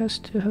guardians has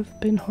to have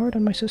been hard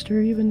on my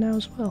sister even now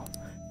as well.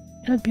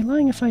 And I'd be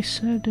lying if I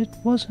said it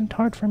wasn't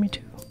hard for me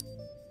too.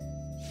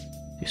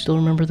 Do you still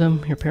remember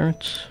them, your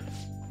parents?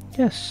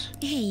 Yes.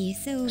 hey,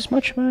 so As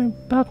much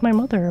about my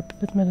mother,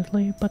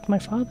 admittedly, but my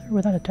father,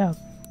 without a doubt.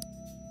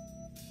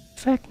 In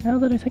fact, now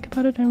that I think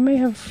about it, I may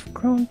have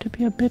grown to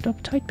be a bit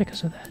uptight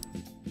because of that.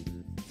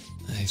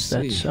 I Is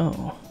see. that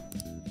so?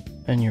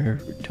 And you're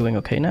doing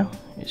okay now?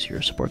 Is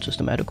your support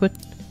system adequate?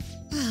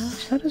 well,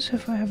 It's not as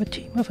if I have a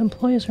team of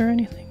employees or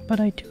anything, but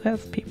I do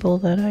have people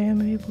that I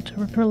am able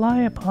to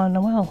rely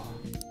upon well.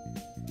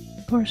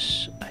 Of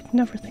course, I'd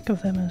never think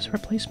of them as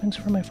replacements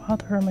for my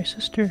father or my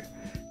sister.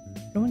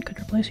 No one could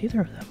replace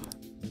either of them.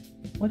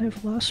 What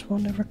I've lost will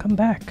never come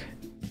back.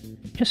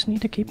 Just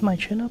need to keep my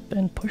chin up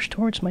and push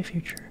towards my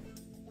future.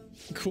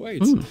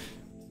 Quite.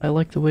 I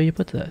like the way you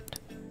put that.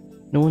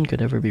 No one could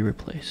ever be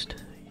replaced,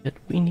 yet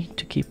we need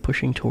to keep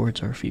pushing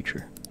towards our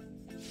future.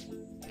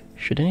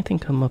 Should anything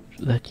come up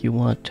that you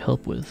want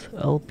help with,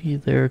 I'll be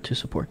there to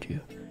support you.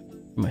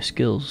 My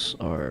skills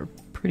are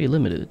pretty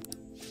limited.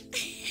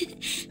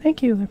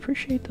 Thank you, I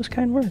appreciate those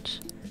kind words.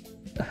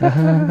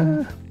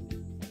 Hey!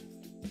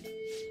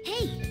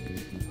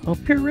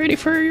 Hope you're ready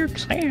for your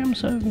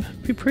exams.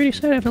 I'd be pretty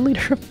sad if the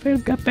leader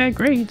got bad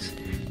grades.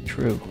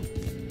 True.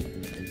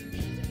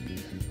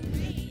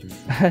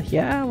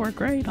 Yeah, we're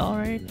great,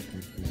 alright.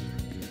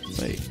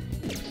 Wait.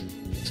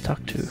 Let's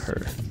talk to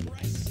her.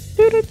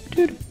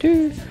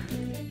 Doo-doo-doo-doo-doo.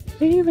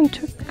 They even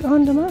took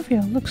on the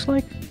Mafia. Looks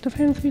like the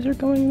Phantom Thieves are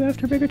going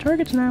after bigger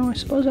targets now. I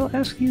suppose I'll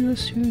ask you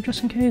this too,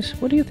 just in case.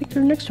 What do you think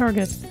their next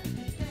target?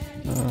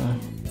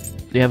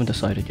 They haven't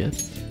decided yet.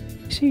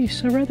 I see,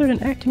 so rather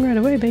than acting right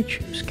away, they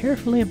choose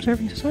carefully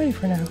observing society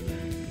for now.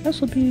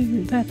 This will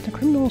be that the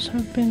criminals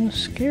have been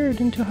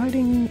scared into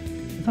hiding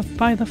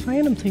by the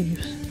Phantom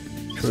Thieves.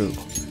 True.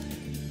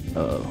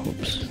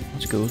 Oops.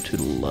 Let's go to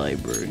the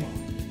library.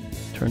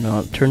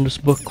 Turn this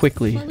book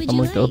quickly. What would I'm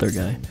you like the like? other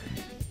guy.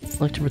 I'd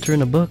like to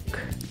return a book.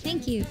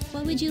 Thank you.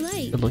 What would you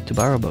like? I'd like to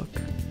borrow a book.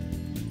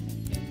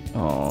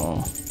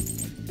 Oh.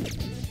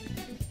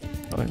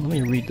 Alright, let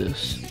me read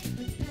this.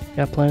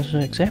 Got plans to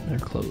examine their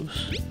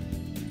clothes.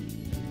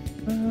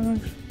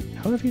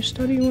 However you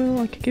study well,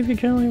 I could give you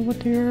generally what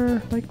they are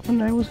like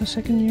when I was a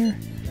second year.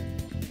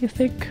 You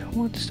think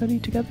want to study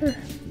together?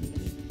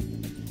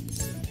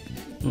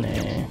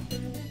 Nah.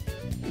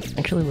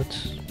 Actually,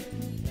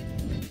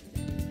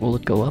 will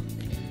it go up?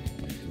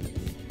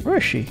 Where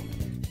is she?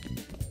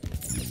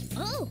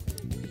 Oh!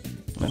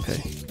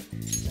 Okay.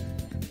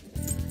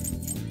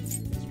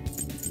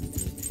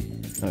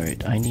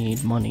 Alright, I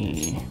need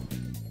money.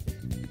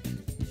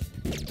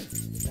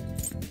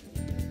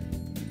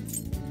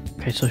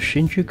 Okay, so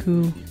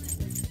Shinjuku,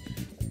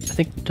 I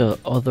think the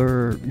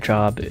other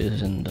job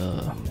is in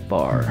the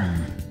bar.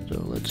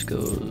 So let's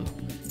go.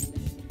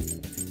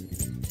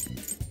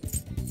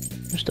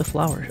 Where's the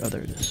flower? Oh,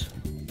 there it is.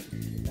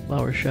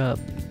 Flower shop.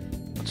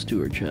 Let's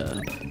do our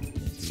job.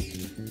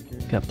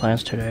 Got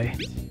plans today.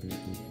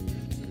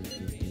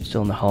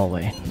 Still in the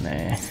hallway.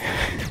 Nah.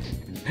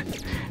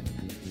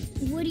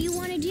 What do you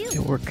want to do? I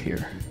work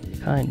here.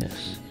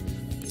 Kindness.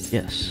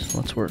 Yes,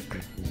 let's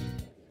work.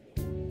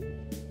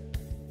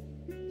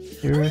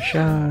 You're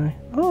shy.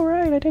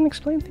 Alright, I didn't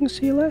explain things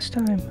to you last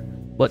time.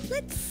 What?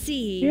 Let's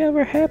see. Yeah,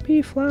 we're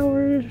Happy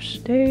Flowers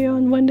Day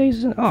on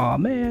Wednesdays and aw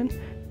man,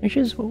 which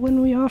is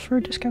when we offer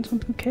discounts on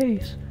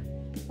bouquets.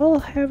 Well,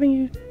 having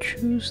you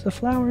choose the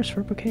flowers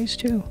for bouquets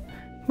too.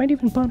 Might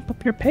even bump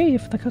up your pay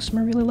if the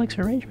customer really likes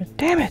your arrangement.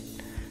 Damn it!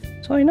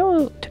 So I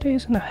know today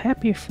isn't a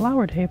Happy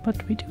Flower Day,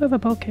 but we do have a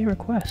bouquet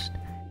request.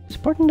 It's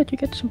important that you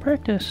get some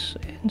practice,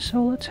 and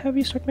so let's have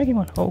you start making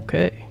one.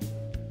 Okay.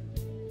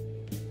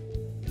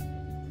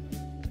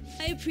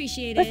 I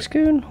appreciate Thanks,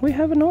 Goon. We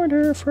have an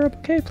order for a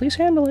bouquet. Please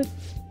handle it.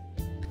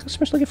 The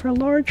customer's looking for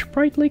large,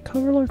 brightly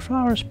colored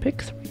flowers.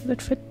 Pick 3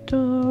 that fit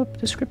the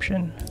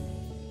description.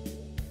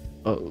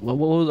 What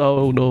was?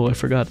 Oh no, I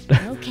forgot.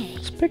 Okay.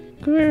 Let's pick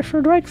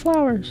for white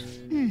flowers.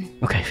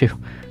 Okay, phew.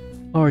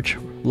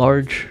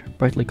 Large,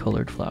 brightly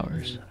colored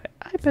flowers.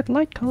 I bet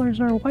light colors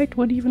or white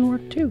would even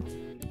work too.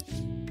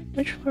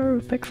 Which flower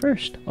would pick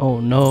first? Oh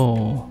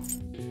no.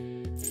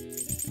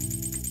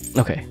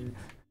 Okay.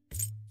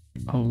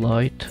 A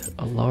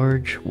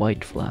large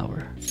white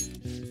flower.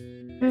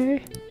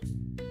 Okay.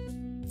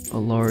 A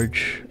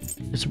large.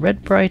 Is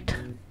red bright?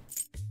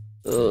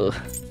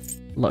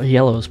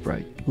 Yellow is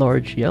bright.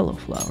 Large yellow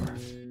flower.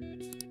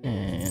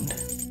 And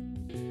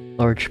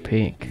large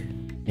pink.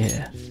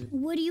 Yeah.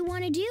 What do you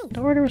want to do?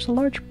 The order was a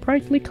large,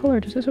 brightly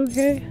colored. Is this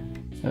okay?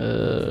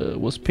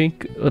 Was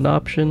pink an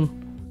option?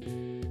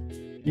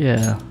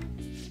 Yeah.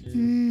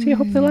 See, I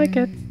hope they like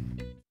it.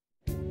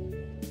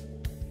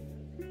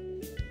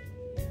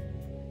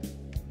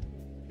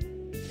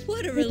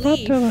 What a They brought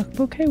the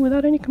bouquet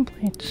without any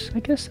complaints. I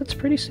guess that's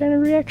pretty standard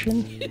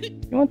reaction.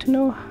 You want to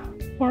know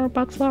more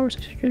about flowers,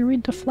 you should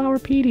read the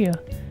Flowerpedia.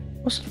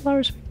 Most of the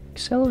flowers we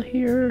sell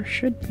here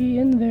should be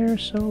in there,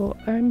 so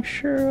I'm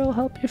sure I'll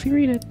help you if you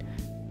read it.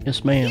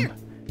 Yes, ma'am.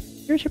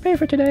 Here's your pay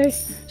for today.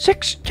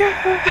 6!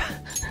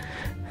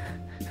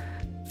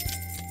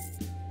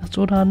 That's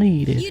what I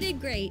needed. You did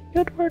great.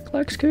 Good work,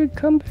 Lex. Good.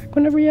 Come back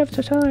whenever you have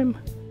the time.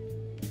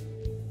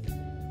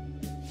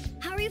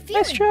 How are you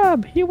feeling? Nice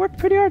job. You worked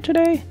pretty hard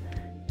today.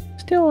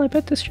 Still, I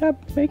bet this job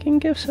making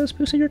gifts has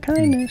boosted your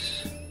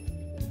kindness.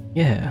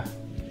 Yeah.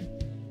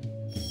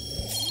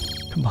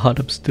 Come on,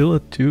 I'm still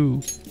at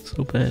 2.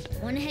 So bad.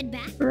 Want to head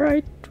back?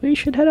 Right, we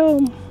should head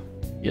home.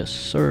 Yes,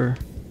 sir.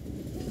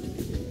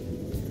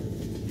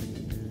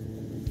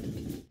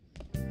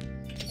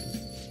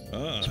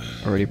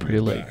 Already pretty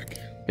late.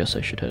 Guess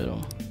I should head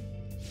home.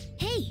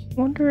 Hey,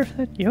 Wonder if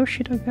that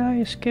Yoshida guy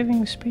is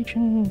giving a speech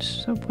in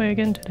Subway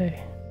again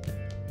today.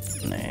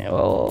 Nah,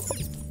 well...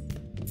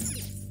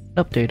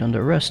 Update on the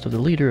arrest of the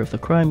leader of the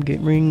crime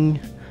ring.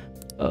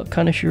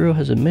 Kaneshiro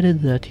has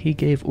admitted that he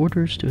gave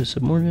orders to his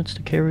subordinates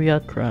to carry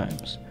out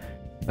crimes.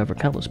 However,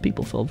 countless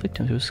people fell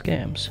victim to his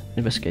scams.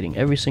 Investigating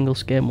every single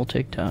scam will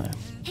take time.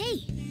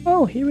 hey.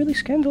 Oh, he really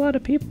scammed a lot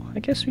of people. I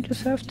guess we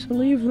just have to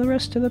leave the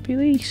rest to the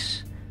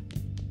police.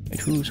 Wait,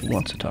 who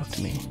wants to talk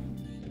to me?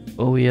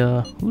 Oh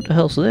yeah, who the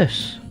hell's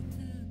this?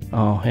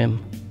 Oh,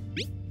 him.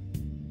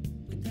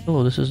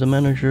 Hello, this is the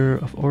manager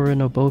of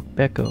Orinobo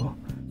Beko.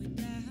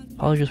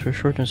 Apologies for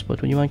shortness,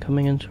 but would you mind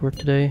coming into work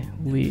today?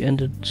 We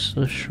ended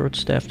the short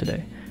staff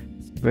today.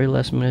 Very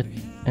last minute,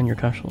 and your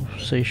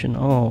conversation.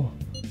 Oh.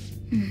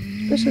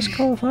 This is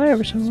call if I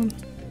ever saw one.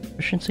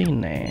 Efficiency?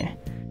 Nah.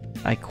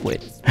 I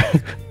quit.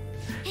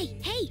 Hey,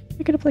 hey!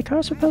 You gonna play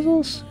crossword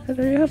puzzles? Or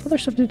do you have other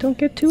stuff to do? Don't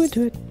get too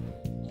into it.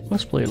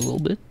 Let's play a little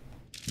bit.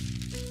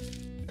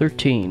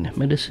 13.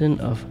 Medicine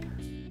of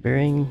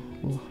Bearing.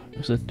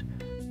 Is it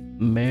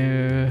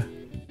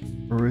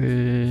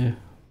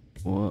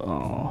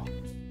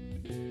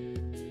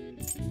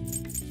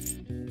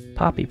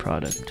Poppy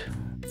product.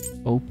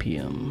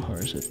 Opium. Or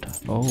is it?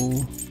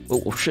 Oh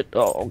shit.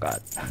 Oh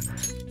god.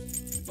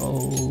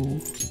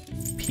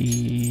 O-P...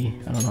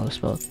 I don't know how to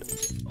spell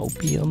it.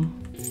 Opium?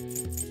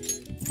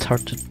 It's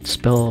hard to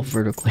spell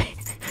vertically.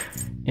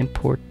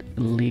 Import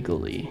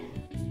illegally.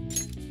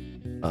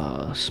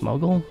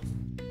 Smuggle?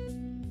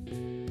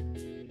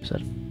 Is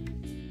that...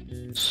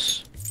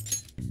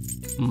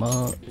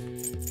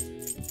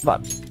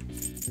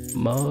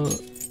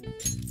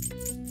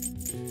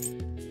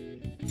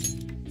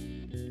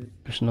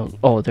 There's no...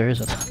 Oh, there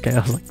is a... Okay, I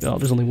was like, oh,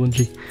 there's only one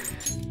G.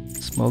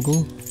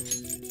 Smuggle?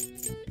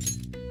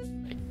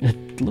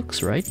 It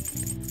looks right.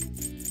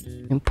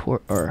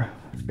 Import or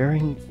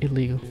bearing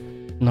illegal.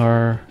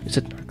 Is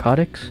it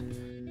narcotics?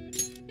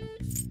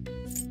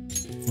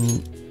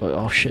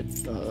 Oh shit.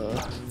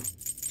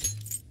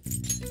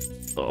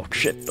 Oh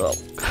shit. Oh.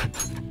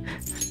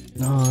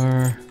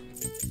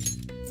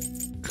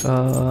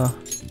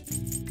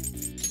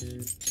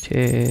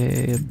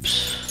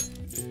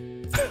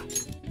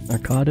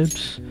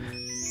 Narcotics.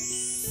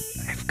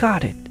 I've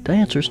got it. The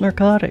answer is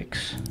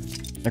narcotics.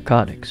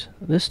 Narcotics.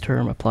 This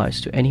term applies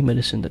to any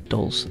medicine that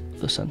dulls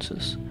the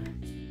senses,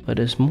 but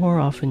is more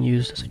often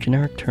used as a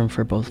generic term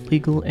for both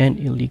legal and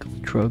illegal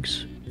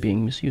drugs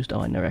being misused.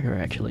 Oh, I never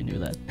actually knew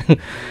that.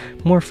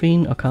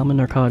 Morphine, a common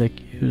narcotic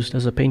used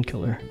as a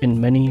painkiller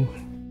in many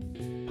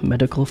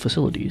medical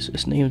facilities,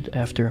 is named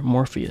after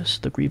Morpheus,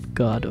 the Greek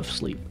god of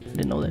sleep. I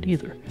didn't know that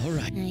either.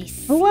 Alright.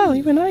 Nice. Oh wow,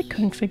 even I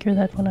couldn't figure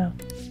that one out.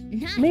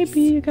 Nice.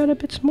 Maybe you got a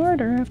bit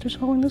smarter after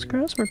solving those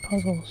crossword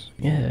puzzles.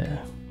 Yeah.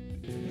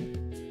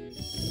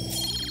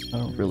 I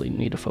don't really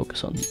need to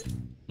focus on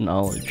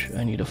knowledge.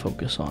 I need to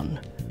focus on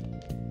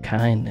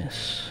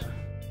kindness.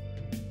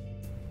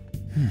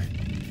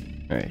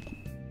 Alright.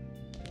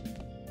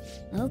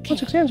 Okay.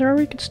 Once exams are over,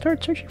 we can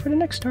start searching for the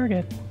next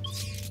target.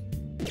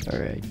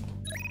 Alright.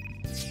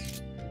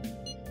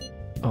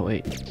 Oh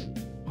wait.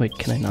 Wait,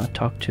 can I not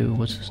talk to...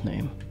 what's his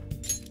name?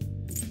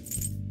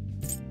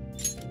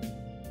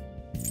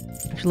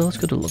 Actually, let's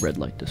go to the red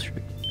light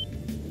district.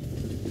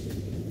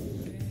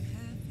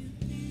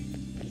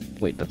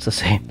 Wait, that's the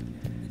same.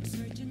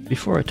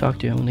 Before I talk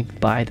to you, I'm gonna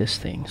buy this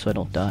thing so I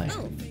don't die.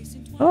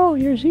 Oh,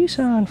 you're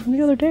Z-san from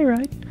the other day,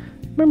 right?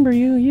 Remember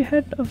you? You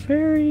had a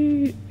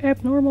very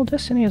abnormal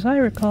destiny as I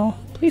recall.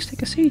 Please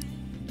take a seat.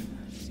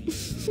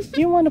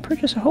 You want to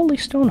purchase a holy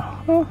stone,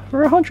 huh?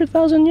 For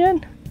 100,000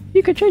 yen?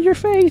 You could change your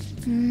fate!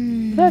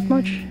 That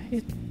much.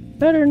 It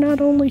better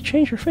not only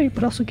change your fate,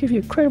 but also give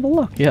you incredible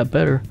luck. Yeah,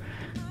 better.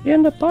 You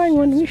end up buying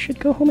one, we should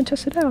go home and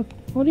test it out.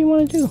 What do you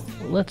want to do?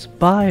 Let's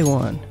buy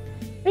one.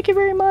 Thank you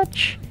very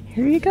much.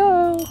 Here you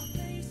go.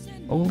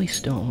 Holy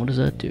stone, what does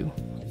that do?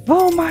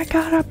 Oh my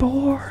god, a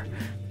boar!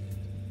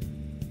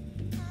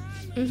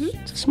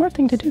 It's a smart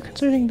thing to do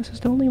considering this is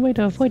the only way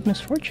to avoid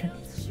misfortune.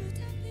 It's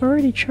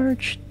already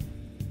charged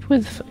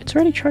with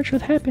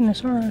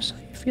happiness aura, so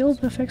you feel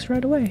the effects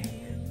right away.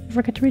 Don't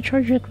forget to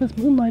recharge it with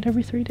moonlight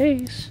every 3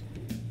 days.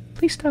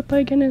 Please stop by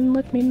again and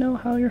let me know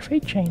how your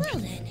fate changed.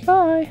 Well then.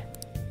 Bye!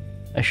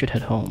 I should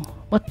head home.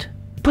 What?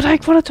 But I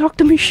want to talk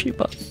to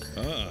Mishiba!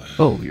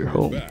 Oh, you're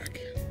home. Back.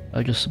 I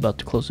was just about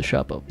to close the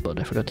shop up, but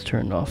I forgot to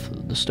turn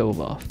the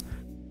stove off.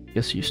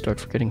 Guess you start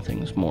forgetting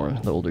things more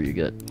the older you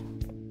get.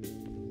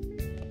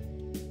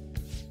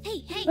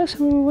 Hey. Last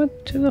time we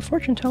went to the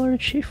fortune teller,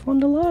 Chief won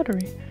the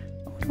lottery.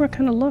 I wonder what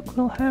kind of luck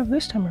we'll have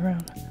this time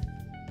around.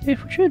 It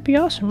should be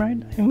awesome,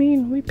 right? I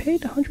mean, we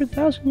paid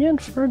 100,000 yen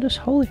for this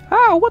holy...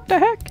 Ow, what the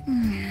heck?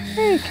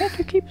 Hey, can't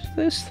you keep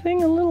this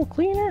thing a little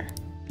cleaner?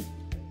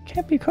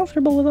 Can't be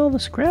comfortable with all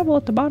this gravel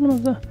at the bottom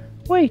of the...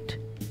 Wait!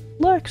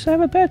 Lex, I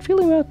have a bad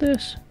feeling about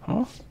this.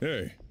 Huh?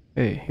 Hey.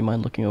 Hey, you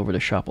mind looking over the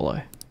shop while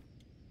I...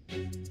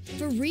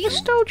 For real? The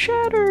stone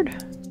shattered!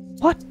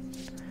 What?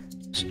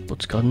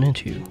 What's gotten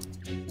into you?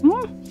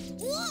 Whoa!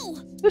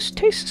 This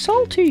tastes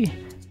salty!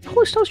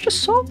 Holy stone's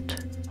just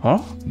salt! Huh?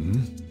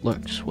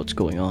 Lex, what's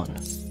going on?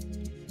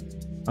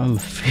 I'm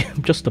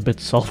just a bit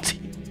salty.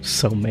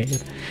 So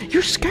mad.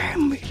 You're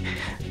scaring me!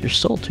 You're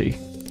salty.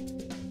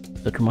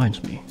 That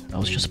reminds me, I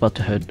was just about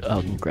to head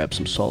out and grab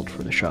some salt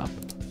for the shop.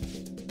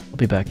 I'll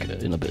be back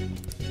in a bit.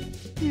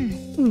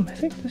 I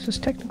think this is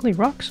technically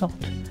rock salt.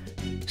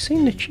 I've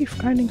seen the chief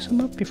grinding some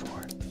up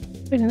before.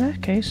 But in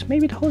that case,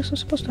 maybe the holy stone's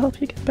supposed to help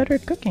you get better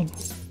at cooking.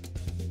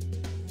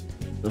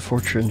 The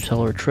fortune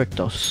teller tricked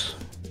us.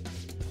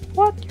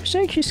 What? You're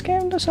saying she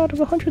scammed us out of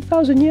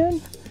 100,000 yen?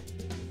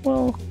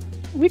 Well,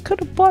 we could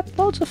have bought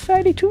loads of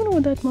fatty tuna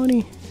with that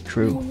money.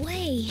 true. No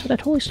way. So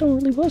that holy stone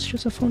really was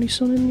just a phony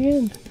stone in the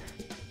end.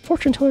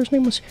 Fortune teller's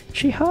name was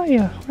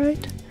Chihaya,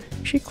 right?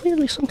 She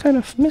clearly some kind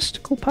of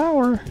mystical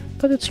power,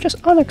 but it's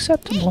just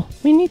unacceptable.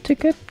 We need to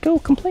go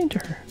complain to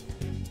her.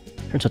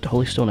 Turns out the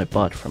holy stone I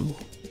bought from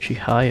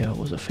Chihaya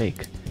was a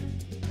fake.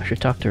 I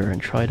should talk to her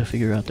and try to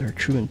figure out their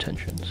true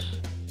intentions.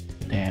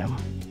 Damn.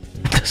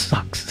 This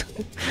sucks.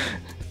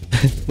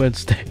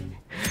 Wednesday,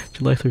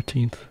 July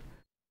 13th.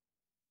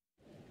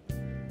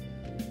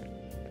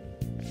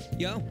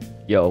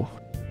 Yo.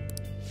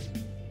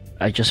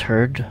 I just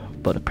heard,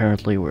 but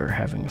apparently we're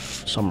having a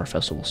summer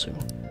festival soon.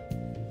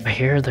 I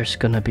hear there's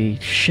gonna be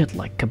shit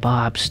like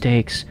kebab,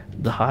 steaks,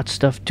 the hot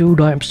stuff.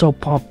 Dude, I'm so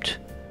pumped.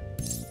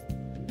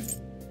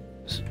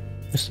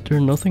 Is there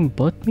nothing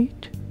but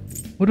meat?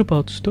 What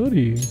about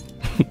studying?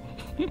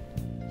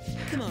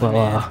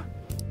 Well,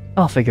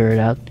 I'll figure it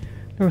out.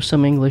 There was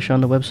some English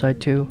on the website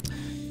too.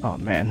 Oh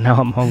man, now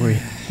I'm hungry.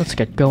 Let's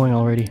get going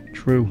already.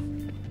 True.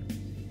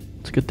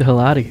 Let's get the hell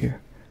out of here.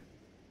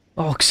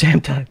 Oh,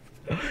 exam time.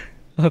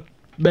 I'm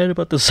mad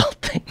about the salt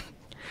thing.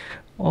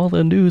 All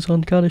the news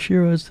on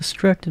Kaneshiro has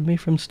distracted me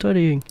from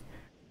studying.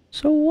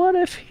 So what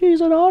if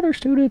he's an honor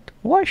student?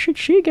 Why should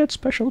she get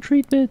special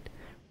treatment?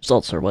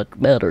 Results are what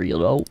matter, you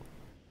know.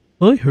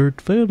 I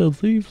heard Phantom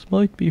Thieves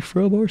might be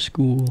from our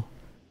school.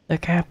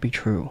 That can't be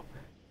true.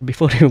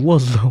 Before it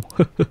was, though.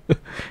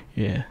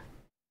 Yeah.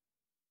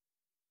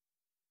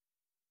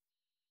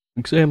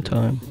 Exam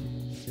time.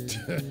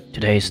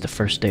 Today's the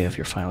first day of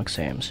your final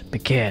exams.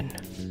 Begin.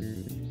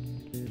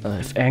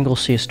 If angle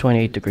C is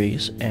 28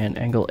 degrees and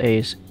angle A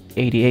is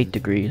 88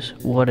 degrees,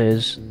 what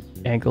is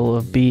angle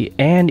of B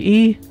and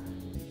E?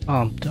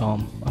 I'm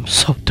dumb. I'm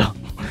so dumb.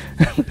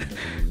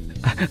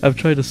 I've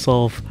tried to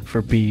solve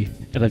for B,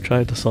 and I've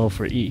tried to solve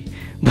for E,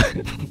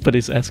 but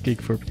it's asking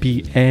for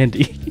B and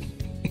E.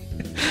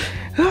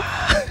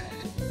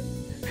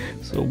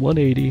 So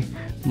 180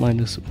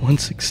 minus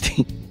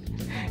 116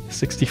 is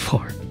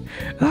 64.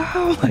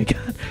 Oh my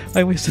god,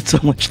 I wasted so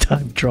much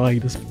time drawing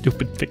this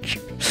stupid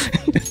picture.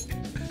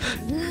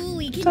 Ooh,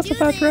 we can That's do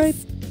about this. right.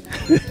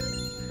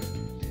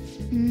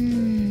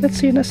 Let's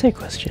see an essay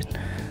question.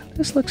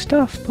 This looks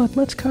tough, but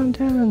let's calm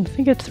down and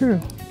think it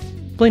through.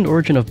 Explain the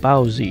origin of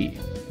Baozi.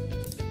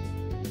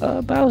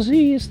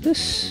 Baozi, is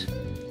this...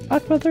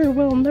 Hot brother?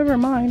 Well, never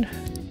mind.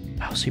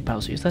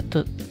 Baozi, is that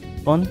the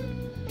one?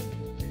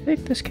 I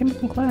think this came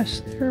up in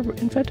class. They're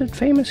invented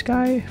famous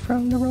guy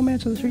from the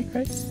Romance of the Street,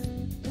 right?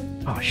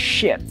 Oh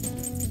shit.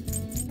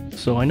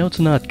 So I know it's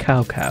not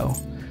Cow,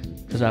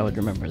 because I would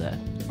remember that.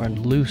 Or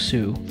Lu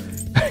Su.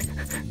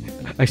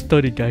 I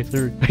studied guys,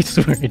 I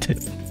swear I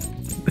did.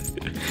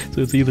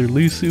 So it's either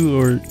Lu Su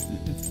or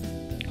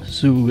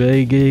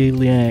Suege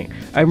Liang.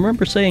 I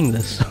remember saying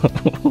this, so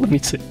let me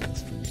say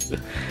this.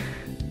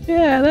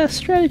 Yeah, that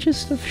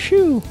strategist of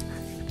Shu.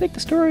 I think the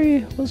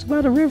story was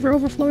about a river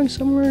overflowing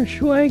somewhere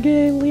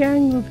Shuage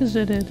Liang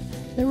visited.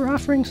 They were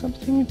offering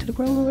something to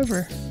grow the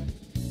river.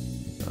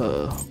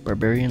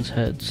 Barbarians'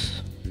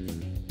 heads.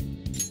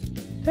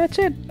 That's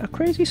it, a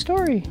crazy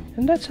story.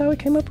 And that's how I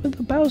came up with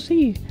the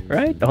Baozi,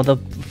 right? Oh, the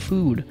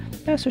food.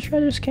 Yes, the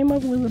strategist came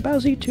up with the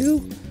Baozi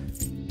too.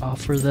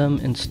 Offer them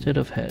instead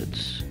of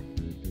heads.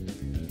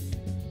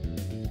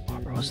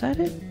 Or was that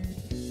it?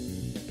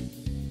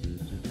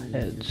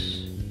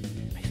 Heads.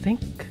 I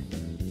think.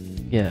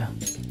 Yeah.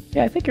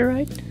 Yeah, I think you're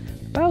right.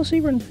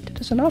 Baozi were invented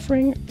as an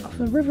offering of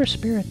the river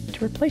spirit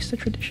to replace the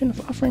tradition of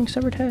offering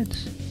severed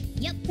heads.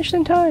 Yep. Just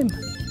in time.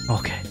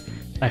 Okay.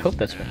 I hope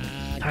that's right.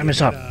 Time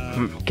is up.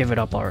 Give it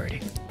up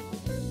already.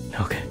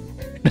 Okay.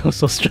 That was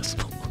so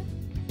stressful.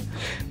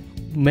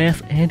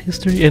 Math and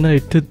history, and I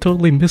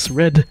totally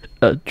misread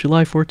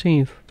July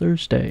 14th,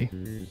 Thursday.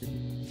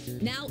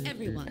 Now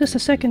everyone. This is the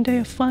second day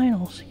of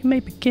finals. You may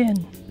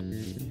begin.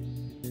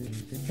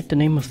 Write the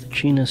name of the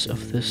genus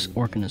of this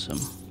organism.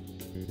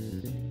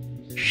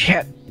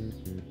 Shit.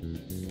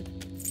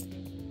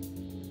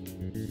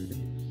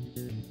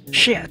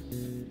 Shit.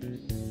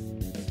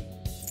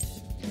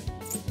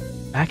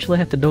 I actually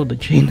have to know the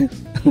genus.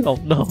 Oh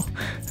no.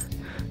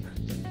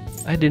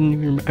 I didn't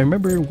even I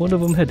remember one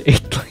of them had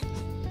 8 lines.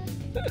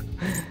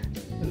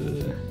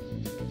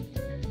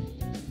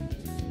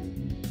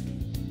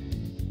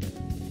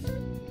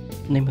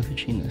 Name of the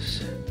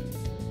genus.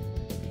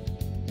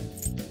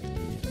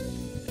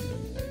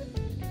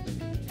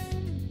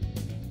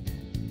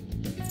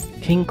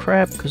 King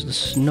crab, because the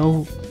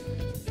snow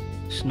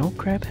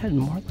crab had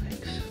more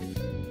legs.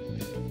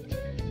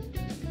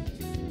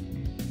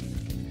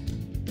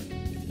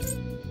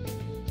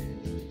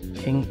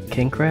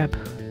 King crab.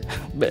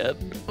 Man.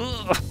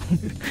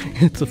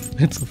 it's a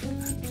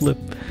flip.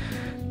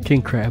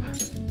 King crab.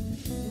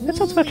 That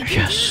sounds better.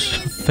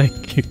 Yes,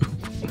 thank you.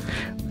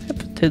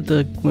 What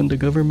happened when the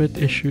government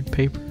issued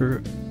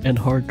paper and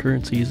hard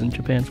currencies in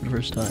Japan for the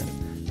first time?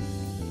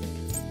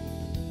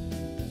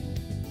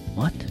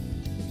 What?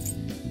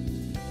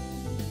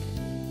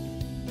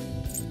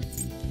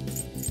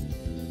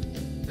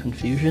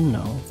 Confusion?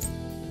 No.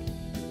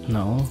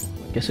 No.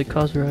 I guess it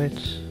caused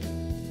riots.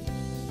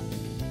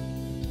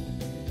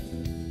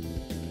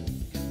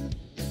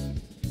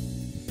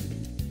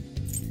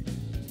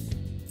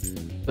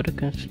 but it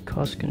can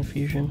cause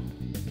confusion.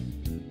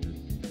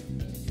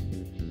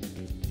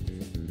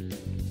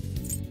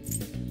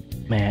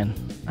 Man,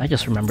 I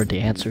just remembered the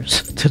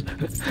answers.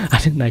 I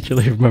didn't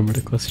actually remember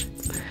the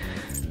questions.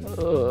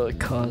 It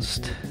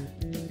caused...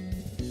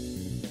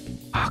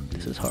 Fuck,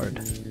 this is hard.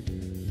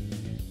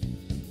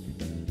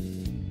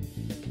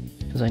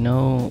 Because I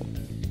know...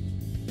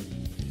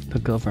 the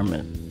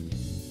government...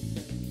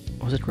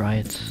 Was it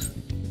riots?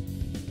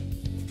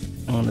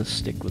 I want to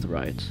stick with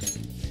riots.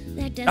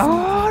 That doesn't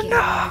look like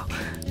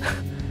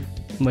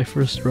no! My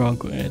first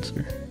wrong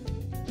answer.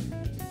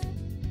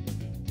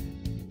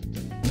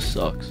 This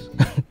sucks.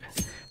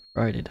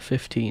 Friday the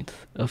 15th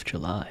of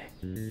July.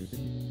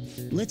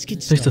 Let's get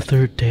It's started. the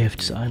third day of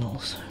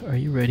finals. Are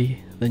you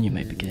ready? Then you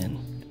may begin.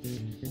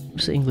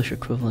 What's the English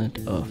equivalent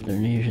of the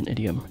Indonesian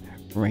idiom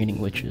raining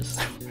witches?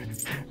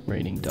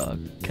 Raining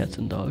cats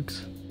and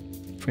dogs.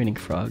 Raining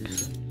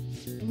frogs.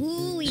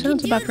 Ooh, we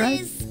Sounds can do about right.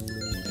 this.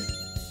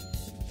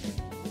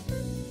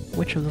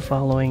 Which of the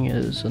following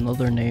is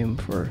another name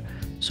for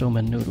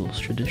somen noodles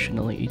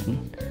traditionally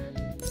eaten?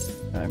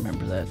 I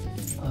remember that.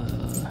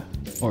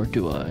 Or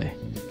do I?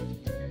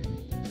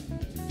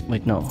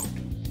 Wait, no.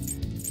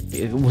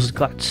 It was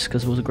guts,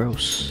 because it was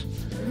gross.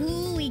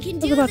 Ooh, we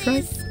can Sounds do about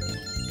right. this.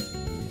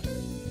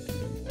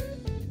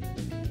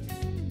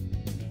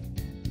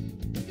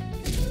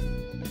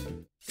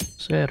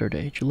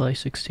 Saturday, July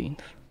 16th.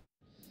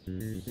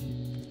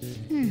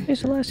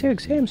 It's the last year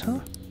exams, huh?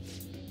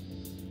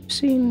 I've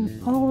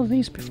seen all of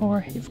these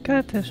before. You've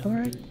got this,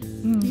 alright?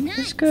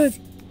 That's good.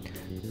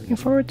 Looking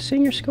forward to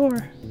seeing your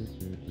score.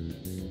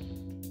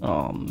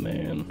 Oh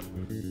man.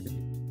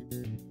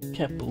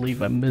 Can't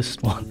believe I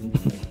missed one.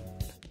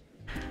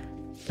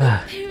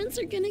 Parents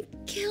are gonna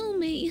kill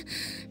me.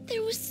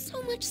 There was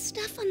so much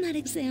stuff on that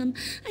exam.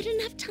 I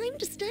didn't have time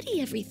to study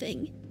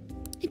everything.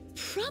 I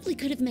probably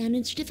could have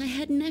managed if I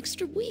had an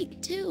extra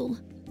week, too.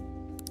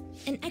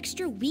 An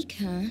extra week,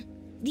 huh?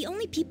 The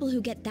only people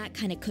who get that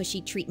kind of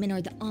cushy treatment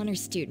are the honor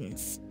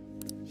students.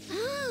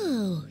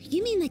 Oh,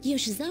 you mean like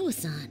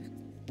Yoshizawa-san?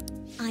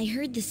 I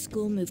heard the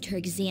school moved her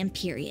exam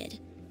period.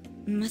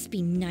 Must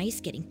be nice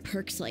getting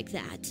perks like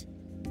that.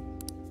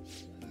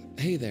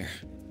 Hey there.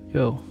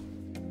 Yo.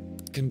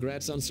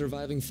 Congrats on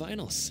surviving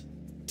finals.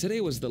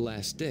 Today was the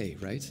last day,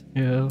 right?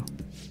 Yeah.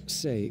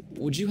 Say,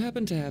 would you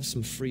happen to have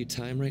some free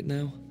time right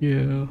now?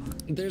 Yeah.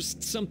 There's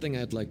something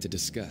I'd like to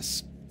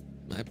discuss.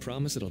 I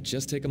promise it'll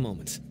just take a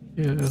moment.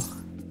 Yeah.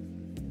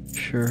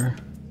 Sure.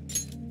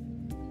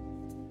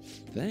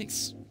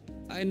 Thanks.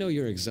 I know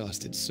you're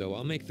exhausted, so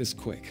I'll make this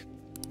quick.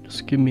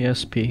 Just give me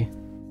SP.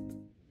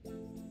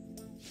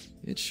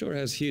 It sure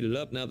has heated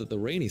up now that the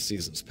rainy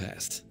season's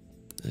passed.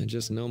 I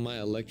just know my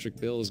electric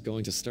bill is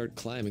going to start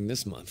climbing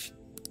this month.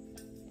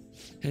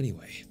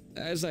 Anyway,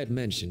 as I'd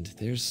mentioned,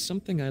 there's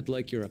something I'd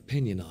like your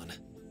opinion on.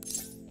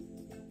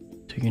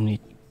 Do you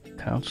need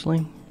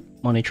counseling?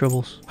 Money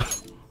troubles?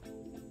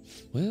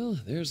 Well,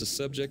 there's a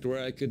subject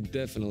where I could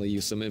definitely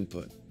use some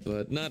input,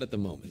 but not at the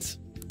moment.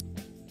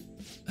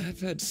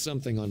 I've had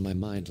something on my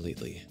mind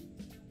lately,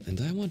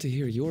 and I want to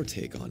hear your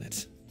take on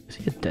it. Is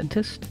he a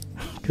dentist?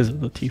 Because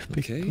of the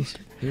toothpick Okay, poster?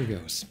 here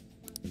goes.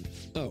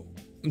 Oh,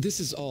 this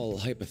is all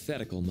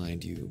hypothetical,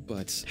 mind you,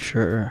 but...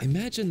 Sure.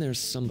 Imagine there's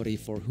somebody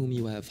for whom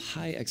you have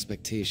high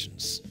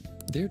expectations.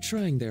 They're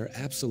trying their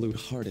absolute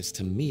hardest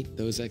to meet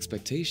those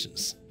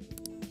expectations.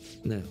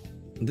 Now,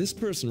 this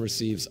person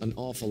receives an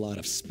awful lot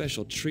of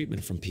special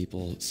treatment from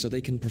people so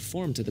they can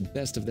perform to the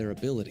best of their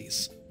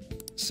abilities.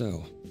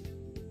 So,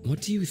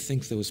 what do you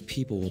think those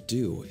people will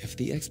do if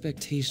the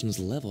expectations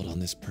leveled on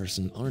this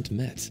person aren't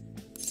met?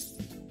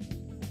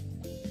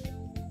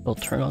 They'll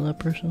turn on that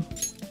person?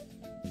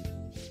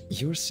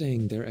 You're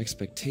saying their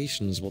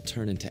expectations will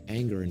turn into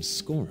anger and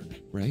scorn,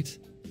 right?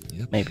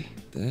 Yep. Maybe.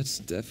 That's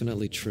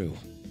definitely true.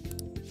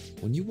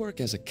 When you work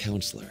as a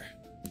counselor,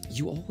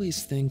 you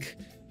always think,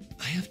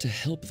 I have to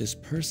help this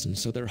person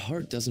so their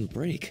heart doesn't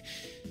break.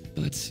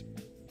 But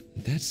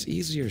that's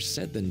easier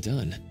said than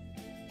done.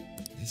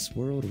 This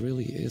world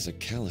really is a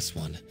callous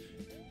one.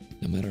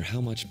 No matter how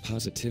much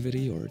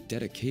positivity or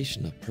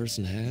dedication a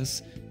person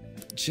has,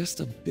 just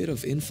a bit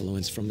of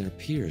influence from their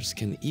peers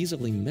can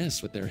easily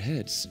mess with their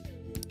heads.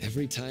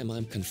 Every time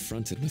I'm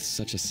confronted with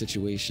such a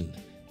situation,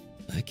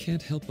 I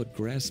can't help but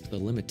grasp the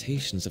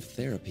limitations of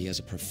therapy as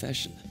a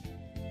profession.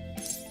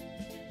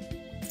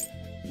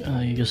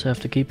 You just have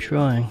to keep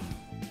trying.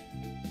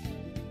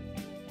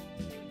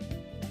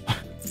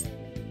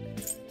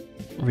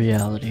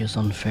 Reality is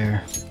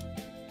unfair.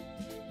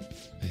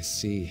 I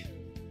see.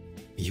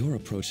 You're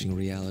approaching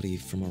reality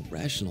from a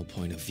rational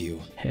point of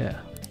view. Yeah.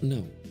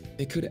 No,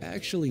 it could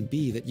actually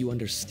be that you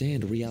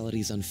understand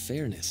reality's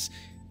unfairness,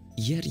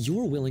 yet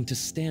you're willing to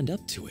stand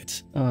up to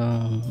it.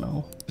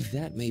 No.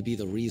 That may be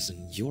the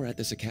reason you're at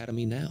this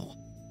academy now.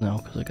 No,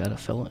 because I got a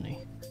felony.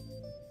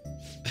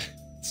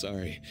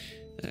 Sorry,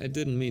 I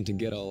didn't mean to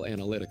get all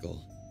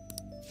analytical.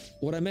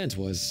 What I meant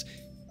was,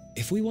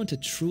 if we want to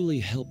truly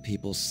help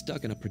people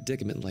stuck in a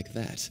predicament like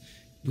that,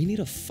 we need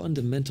a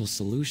fundamental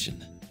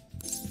solution.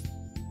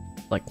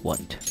 Like what?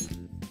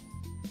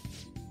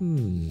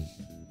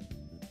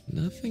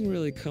 Nothing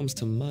really comes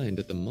to mind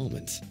at the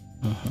moment.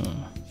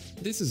 Uh-huh.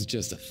 This is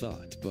just a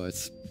thought,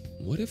 but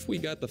what if we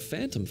got the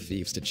Phantom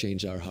Thieves to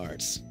change our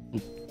hearts?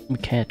 We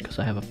can't because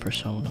I have a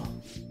persona.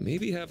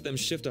 Maybe have them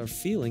shift our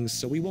feelings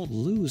so we won't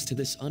lose to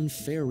this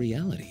unfair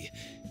reality.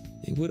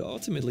 It would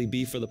ultimately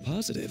be for the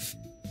positive.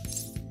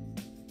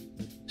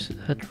 Is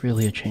that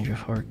really a change of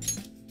heart?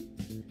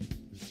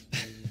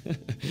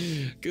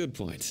 Good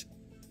point.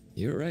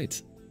 You're right.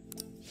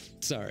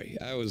 Sorry,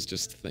 I was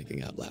just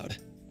thinking out loud.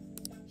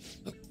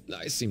 Oh,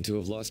 I seem to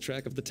have lost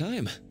track of the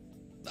time.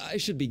 I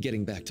should be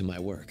getting back to my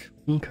work.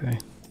 Okay.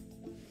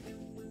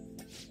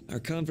 Our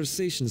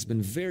conversation's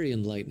been very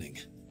enlightening.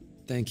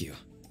 Thank you.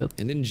 Yep.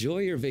 And enjoy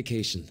your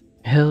vacation.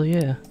 Hell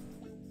yeah.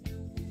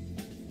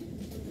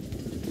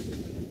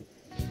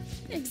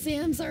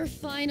 Exams are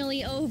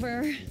finally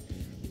over.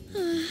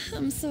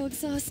 I'm so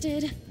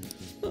exhausted.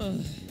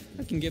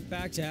 I can get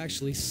back to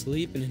actually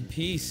sleeping in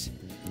peace.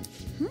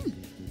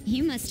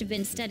 You must have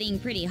been studying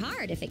pretty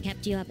hard if it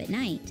kept you up at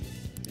night.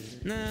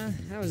 Nah,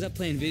 I was up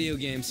playing video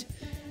games.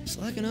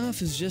 Slacking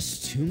off is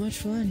just too much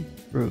fun.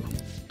 True.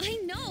 I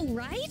know,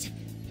 right?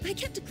 I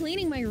kept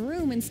cleaning my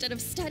room instead of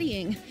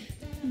studying.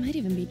 It might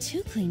even be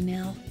too clean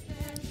now.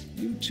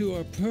 You two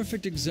are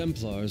perfect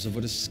exemplars of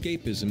what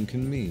escapism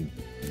can mean.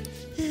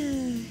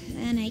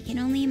 And I can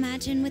only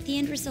imagine what the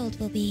end result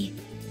will be.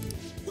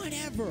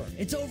 Whatever,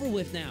 it's over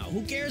with now.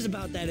 Who cares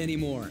about that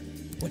anymore?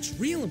 What's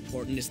real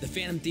important is the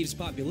Phantom Thieves'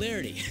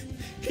 popularity.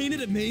 Ain't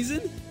it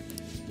amazing?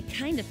 It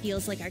kind of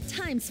feels like our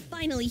time's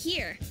finally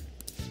here.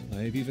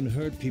 I've even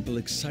heard people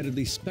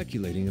excitedly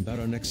speculating about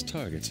our next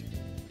target.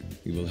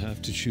 We will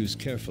have to choose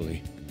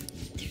carefully.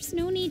 There's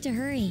no need to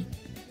hurry.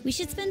 We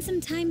should spend some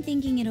time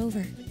thinking it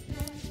over.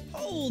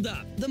 Hold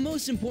up! The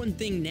most important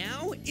thing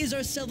now is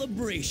our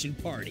celebration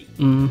party.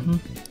 Mm-hmm.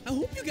 I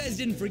hope you guys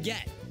didn't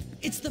forget.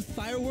 It's the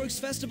fireworks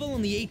festival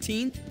on the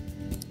 18th.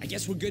 I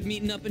guess we're good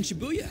meeting up in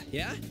Shibuya,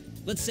 yeah?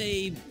 Let's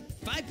say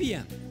 5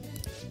 p.m.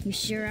 You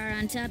sure are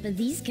on top of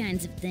these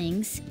kinds of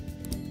things.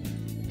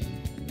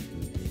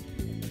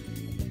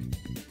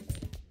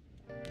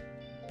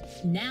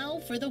 Now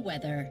for the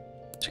weather.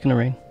 It's gonna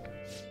rain.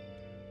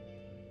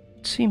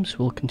 It seems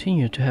we'll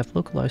continue to have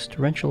localized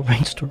torrential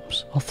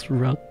rainstorms all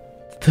throughout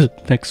the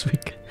next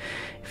week.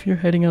 If you're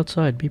heading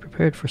outside, be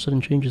prepared for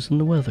sudden changes in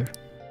the weather.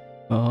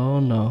 Oh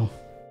no.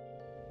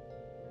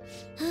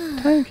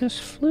 Time just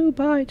flew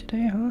by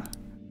today, huh?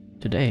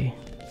 Today?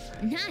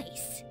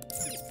 Nice.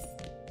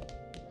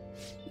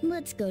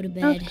 Let's go to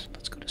bed.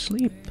 Let's go to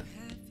sleep.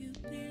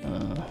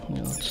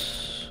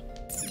 Let's...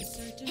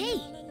 Hey!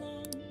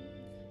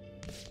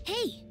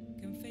 Hey!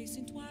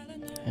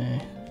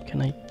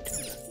 Can I...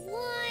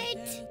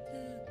 What?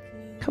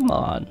 Come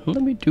on,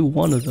 let me do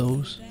one of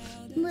those.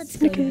 Let's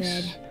go to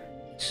bed.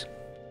 It's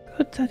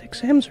good that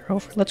exams are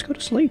over. Let's go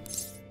to sleep.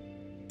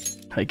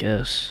 I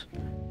guess.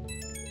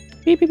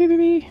 Beep, beep, beep, beep,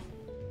 beep.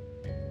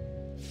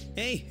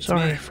 Hey,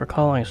 sorry for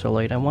calling so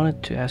late. I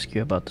wanted to ask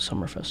you about the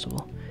summer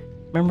festival.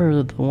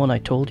 Remember the one I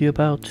told you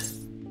about?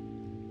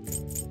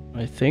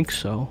 I think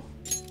so.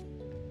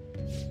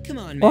 Come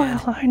on, man.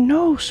 Well, I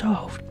know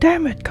so.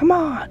 Damn it, come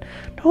on.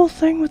 The whole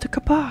thing with the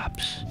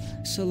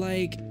kebabs. So,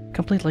 like...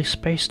 Completely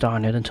spaced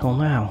on it until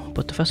now,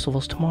 but the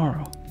festival's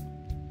tomorrow.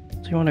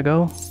 So you wanna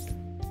go?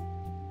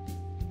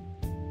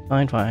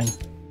 Fine, fine.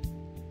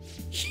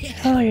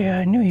 Yeah. Oh yeah,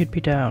 I knew you'd be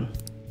down.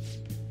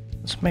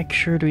 Let's make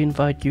sure to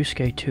invite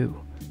Yusuke too.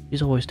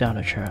 He's always down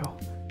to chow.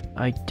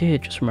 I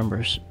did just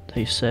remember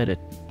they said it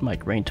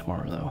might rain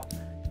tomorrow though.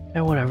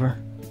 Yeah, whatever.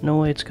 No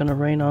way it's gonna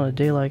rain on a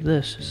day like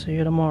this. See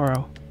you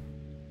tomorrow.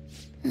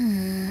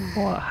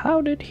 Well,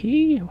 how would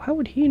he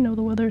know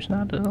the weather's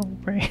not gonna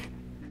rain?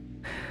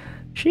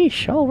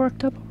 Sheesh, all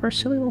worked up over a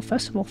silly little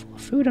festival full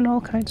of food and all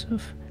kinds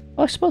of...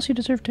 Well, I suppose you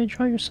deserve to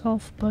enjoy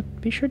yourself,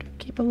 but be sure to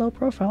keep a low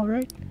profile,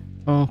 right?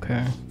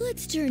 Okay.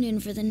 Let's turn in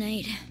for the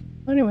night.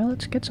 Anyway,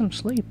 let's get some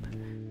sleep.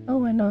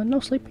 Oh, and no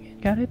sleeping,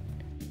 got it?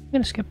 I'm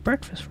gonna skip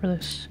breakfast for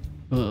this.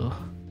 Ugh.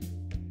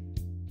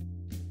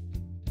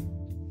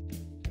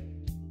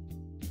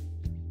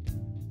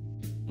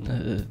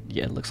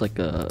 Yeah, it looks like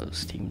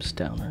Steam's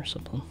down or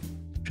something.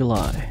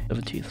 July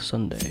 17th,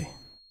 Sunday.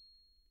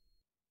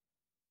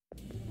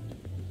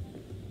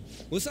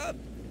 What's up?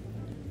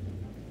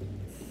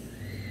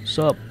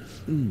 Sup?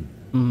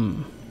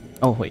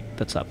 Oh wait,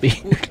 that's not me.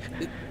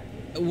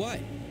 What?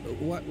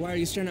 Why are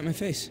you staring at my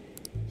face?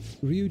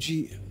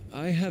 Ryuji,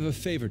 I have a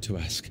favor to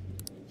ask.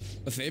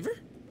 A favor?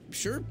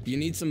 Sure, you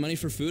need some money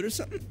for food or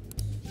something?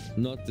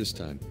 Not this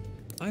time.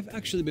 I've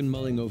actually been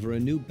mulling over a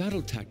new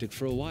battle tactic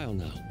for a while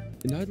now,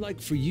 and I'd like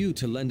for you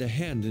to lend a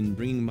hand in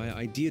bringing my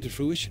idea to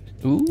fruition.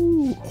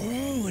 Ooh.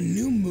 Oh, a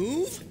new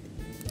move?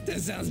 That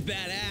sounds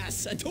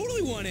badass. I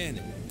totally want in.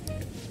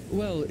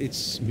 Well,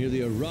 it's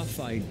merely a rough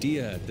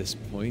idea at this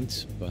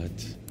point, but...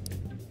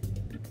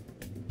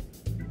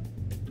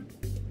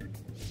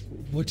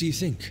 What do you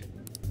think?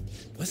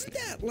 Wasn't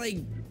that, like,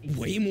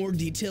 way more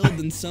detailed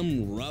than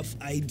some rough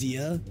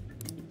idea?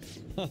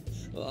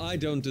 I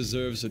don't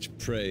deserve such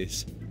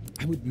praise.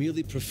 I would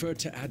merely prefer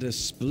to add a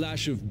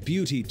splash of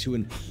beauty to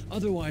an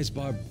otherwise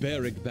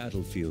barbaric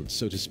battlefield,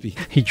 so to speak.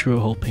 He drew a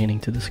whole painting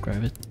to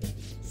describe it.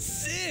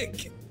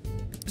 Sick!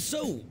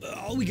 So,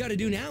 all we gotta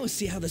do now is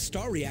see how the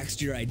star reacts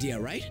to your idea,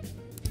 right?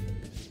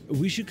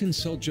 We should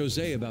consult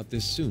Jose about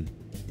this soon.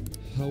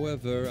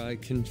 However, I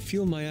can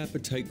feel my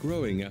appetite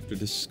growing after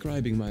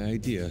describing my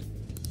idea.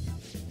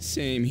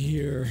 Same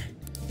here.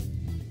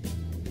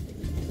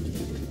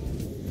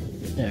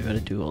 Yeah, I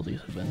gotta do all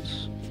these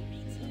events.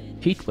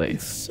 Heatwave.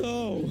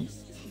 So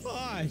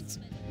hot!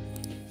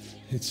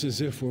 It's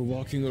as if we're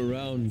walking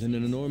around in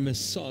an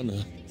enormous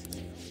sauna.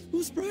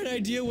 Whose bright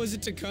idea was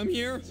it to come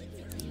here?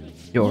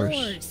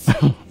 Yours.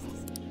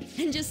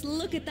 And just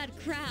look at that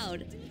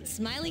crowd.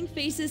 Smiling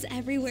faces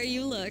everywhere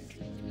you look.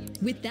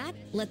 With that,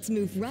 let's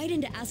move right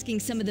into asking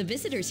some of the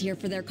visitors here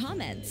for their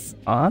comments.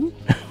 On?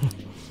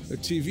 A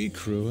TV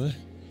crew, eh?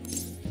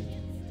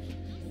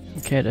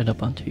 We can't end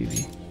up on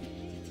TV.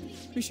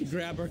 We should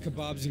grab our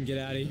kebabs and get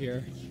out of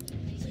here.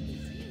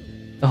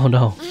 Oh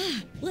no.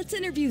 Let's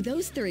interview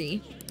those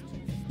three.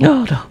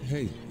 No, no.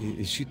 Hey,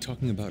 is she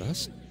talking about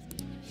us?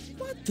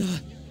 What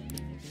the?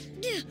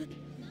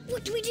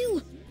 What do we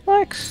do?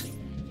 Lex.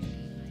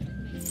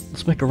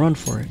 Let's make a run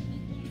for it.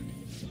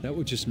 That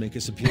would just make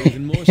us appear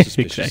even more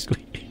suspicious.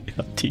 Exactly.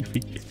 On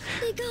TV.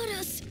 They got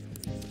us.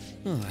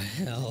 Oh,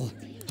 hell.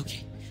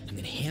 Okay, I'm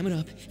gonna ham it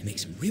up and make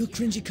some real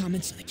cringy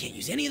comments so I can't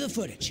use any of the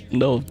footage.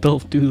 No,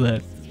 don't do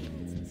that.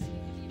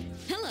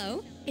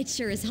 Hello. It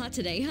sure is hot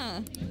today, huh?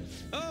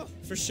 Oh,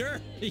 for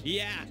sure.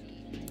 Yeah.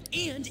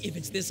 And if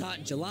it's this hot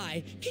in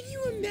July, can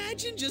you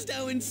imagine just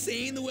how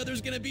insane the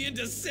weather's gonna be in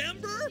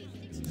December?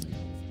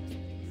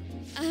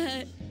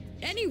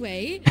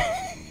 Anyway,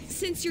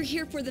 since you're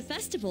here for the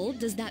festival,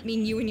 does that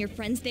mean you and your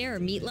friends there are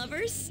meat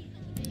lovers?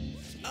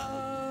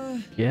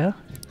 Yeah?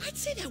 I'd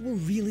say that we're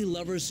really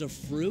lovers of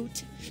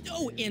fruit.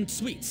 Oh, and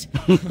sweets.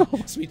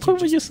 Sweets Why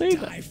would you just say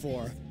die that?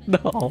 for.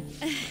 No.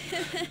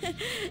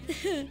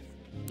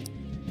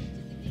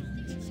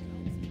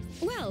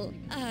 Well,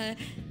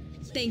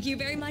 thank you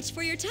very much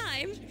for your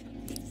time.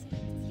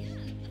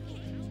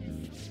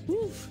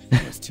 Whew,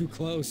 that was too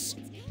close.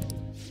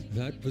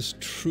 That was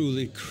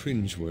truly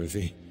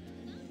cringeworthy.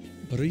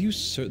 But are you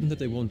certain that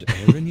they won't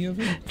air any of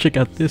it? Check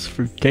out this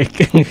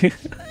fruitcake.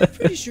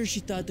 Pretty sure she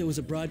thought there was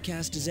a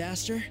broadcast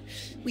disaster.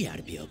 We ought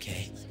to be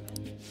okay.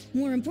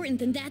 More important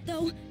than that,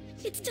 though,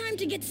 it's time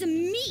to get some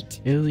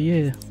meat. Hell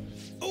yeah.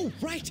 Oh,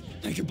 right,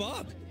 my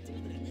kebab.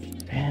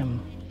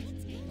 Damn.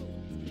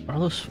 Are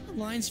those The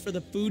lines for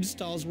the food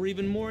stalls were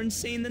even more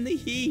insane than the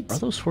heat. are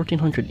those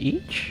 1,400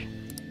 each?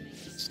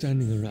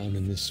 Standing around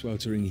in this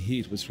sweltering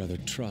heat was rather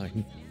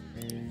trying.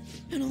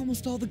 And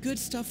almost all the good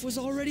stuff was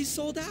already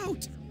sold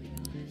out.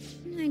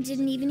 I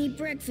didn't even eat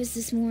breakfast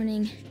this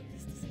morning.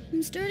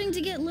 I'm starting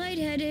to get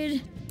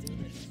lightheaded.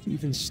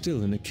 Even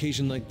still, an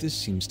occasion like this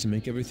seems to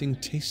make everything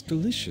taste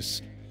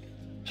delicious.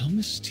 How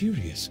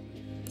mysterious.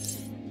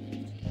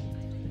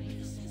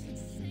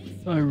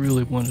 I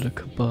really wanted a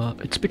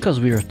kebab. It's because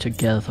we are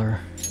together.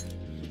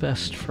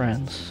 Best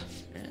friends.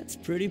 That's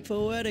pretty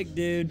poetic,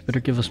 dude. Better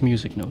give us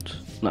music notes.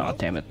 No,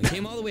 damn it. We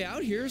came all the way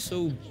out here,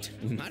 so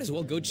we might as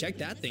well go check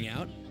that thing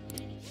out.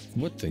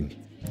 What thing?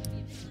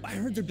 I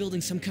heard they're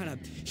building some kind of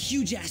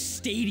huge-ass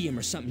stadium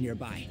or something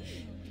nearby.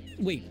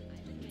 Wait,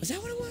 was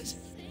that what it was?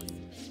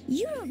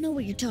 You don't know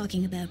what you're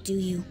talking about, do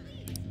you?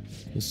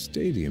 A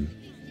stadium.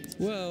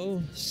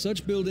 Well,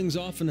 such buildings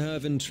often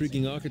have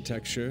intriguing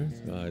architecture.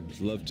 I'd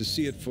love to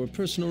see it for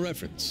personal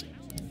reference.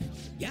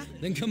 Yeah,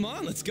 then come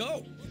on, let's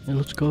go. Yeah,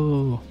 let's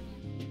go.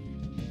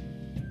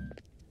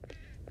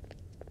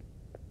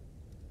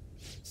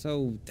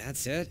 So,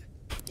 that's it?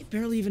 It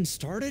barely even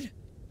started?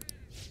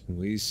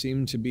 We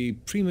seem to be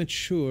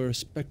premature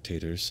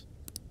spectators.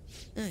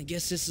 I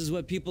guess this is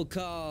what people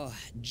call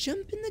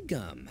jumping the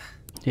gum.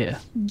 Yeah.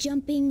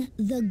 Jumping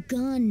the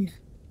gun.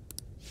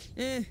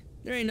 There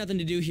ain't nothing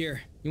to do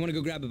here. You want to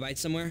go grab a bite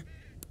somewhere?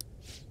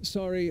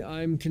 Sorry,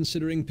 I'm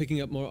considering picking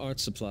up more art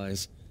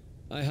supplies.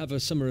 I have a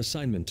summer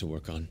assignment to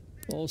work on.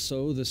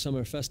 Also, the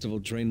summer festival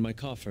drained my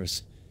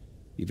coffers.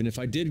 Even if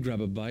I did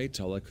grab a bite,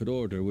 all I could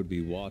order would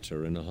be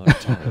water and a hot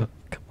towel.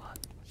 Come on.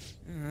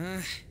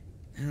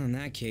 Well, in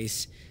that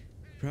case,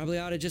 probably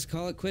ought to just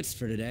call it quits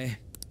for today.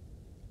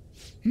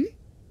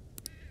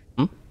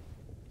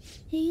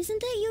 Hey, isn't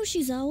that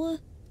Yoshizawa?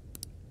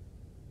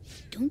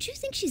 Don't you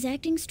think she's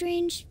acting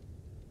strange?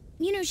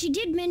 You know, she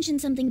did mention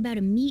something about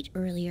a meet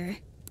earlier.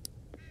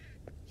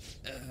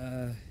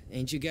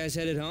 Ain't you guys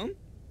headed home?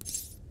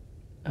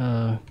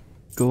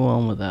 Go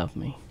on without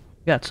me.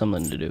 Got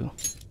something to do.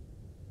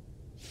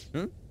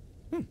 Huh?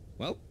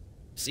 Well,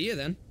 see you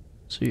then.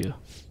 See ya.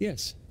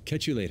 Yes,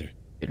 catch you later.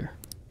 Later.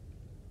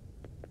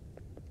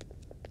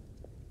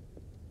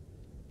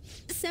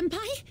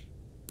 Senpai?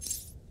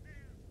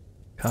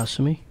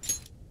 Kasumi?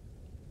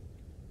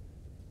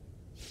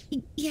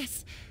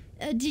 Yes.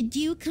 Did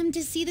you come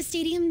to see the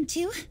stadium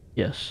too?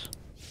 Yes.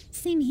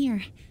 Same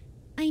here.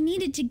 I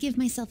needed to give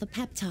myself a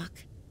pep talk.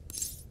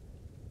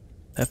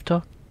 Pep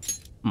talk?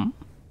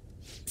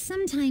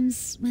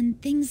 Sometimes, when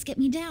things get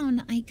me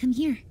down, I come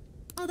here.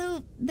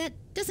 Although, that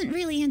doesn't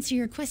really answer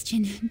your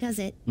question, does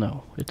it?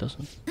 No, it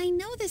doesn't. I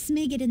know this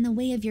may get in the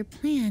way of your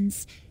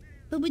plans,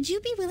 but would you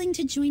be willing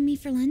to join me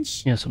for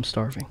lunch? Yes, I'm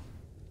starving.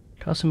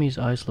 Kasumi's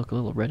eyes look a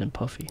little red and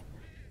puffy.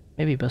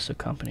 Maybe best to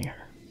accompany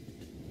her.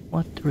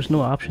 What? There was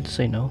no option to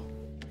say no?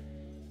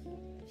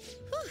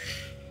 Whew,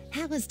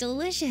 that was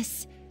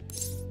delicious.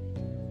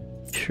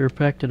 Sure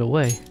packed it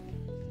away.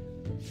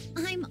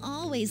 I'm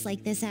always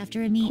like this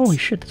after a meet. Holy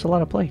shit, that's a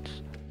lot of plates.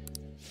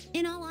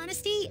 In all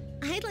honesty,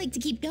 I'd like to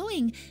keep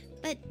going,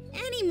 but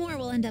any more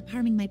will end up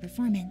harming my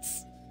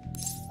performance.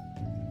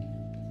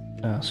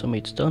 So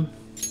meat's done?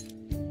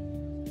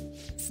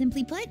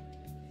 Simply put,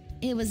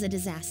 it was a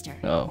disaster.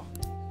 Oh.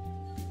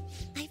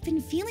 I've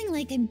been feeling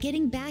like I'm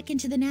getting back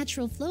into the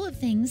natural flow of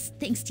things,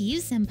 thanks to you,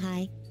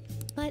 Senpai.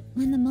 But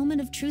when the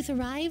moment of truth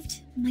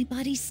arrived, my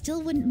body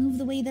still wouldn't move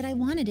the way that I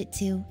wanted it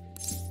to.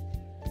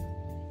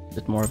 Is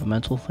it more of a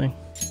mental thing?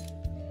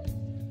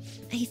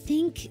 I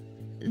think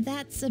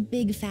that's a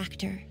big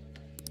factor.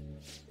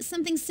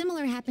 Something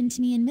similar happened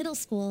to me in middle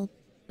school,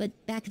 but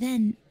back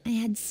then, I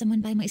had someone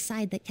by my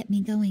side that kept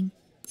me going.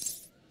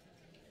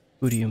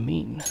 Who do you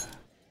mean?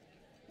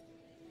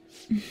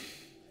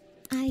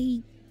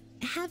 I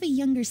have a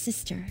younger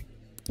sister.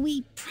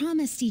 We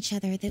promised each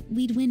other that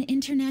we'd win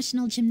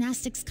international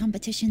gymnastics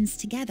competitions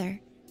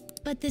together.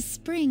 But this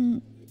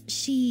spring,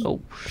 she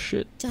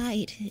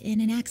died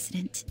in an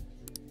accident.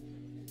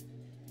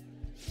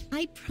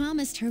 I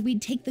promised her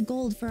we'd take the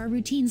gold for our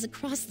routines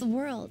across the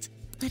world,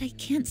 but I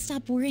can't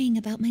stop worrying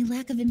about my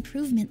lack of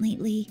improvement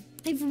lately.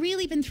 I've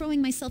really been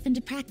throwing myself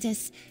into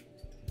practice,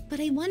 but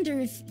I wonder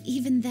if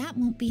even that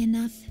won't be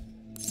enough.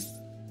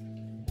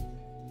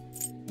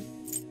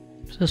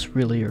 Is this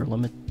really your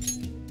limit?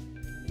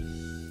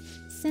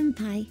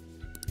 Senpai,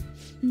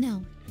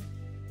 no.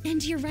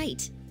 And you're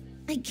right.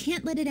 I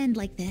can't let it end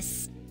like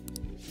this.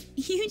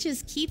 You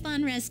just keep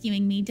on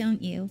rescuing me,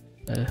 don't you?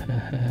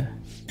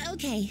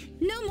 Okay,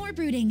 no more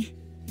brooding.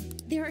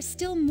 There are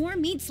still more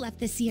meets left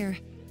this year.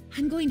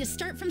 I'm going to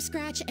start from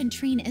scratch and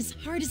train as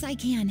hard as I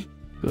can.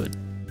 Good.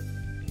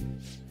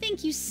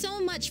 Thank you so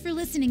much for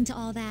listening to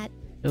all that.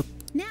 Yep.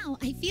 Now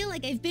I feel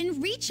like I've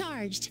been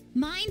recharged.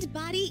 Mind,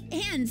 body,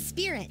 and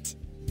spirit.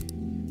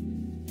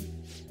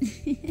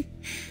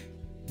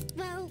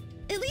 Well,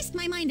 at least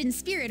my mind and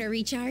spirit are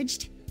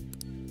recharged.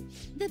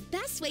 The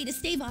best way to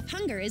stave off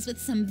hunger is with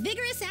some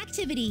vigorous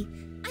activity.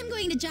 I'm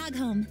going to jog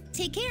home.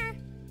 Take care.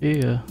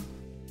 Yeah.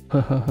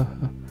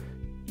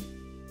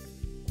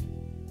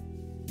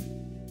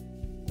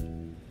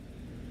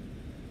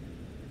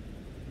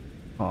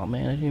 Aw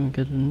man, I didn't even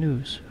get the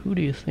news. Who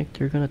do you think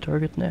they're gonna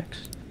target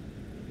next?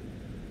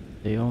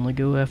 They only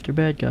go after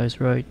bad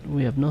guys, right?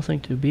 We have nothing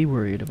to be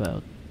worried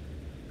about.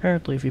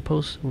 Apparently, if you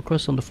post a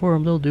request on the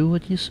forum, they'll do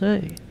what you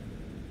say.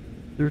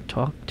 They're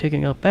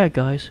taking out bad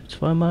guys. It's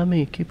fine by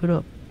me. Keep it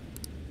up.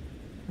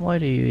 Why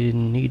do you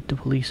even need the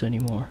police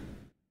anymore?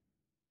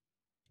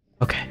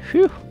 Okay,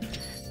 phew.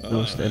 That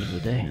was the end of the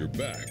day. You're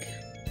back.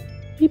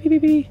 Beep, beep,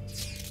 beep, beep.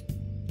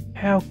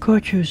 How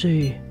could you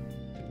see?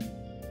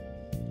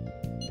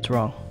 What's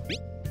wrong?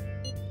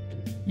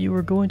 You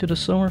were going to the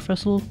summer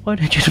festival? Why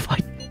didn't you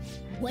invite me?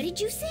 What did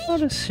you say? How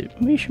does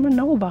Mishima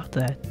know about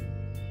that?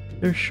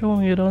 They're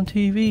showing it on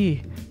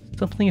TV.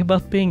 Something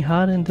about being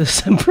hot in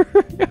December?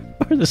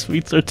 Or the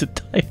sweets are to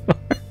die for.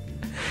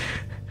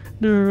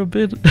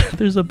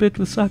 There's a bit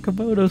with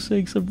Sakamoto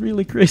saying some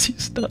really crazy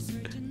stuff.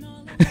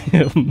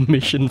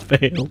 Mission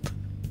failed.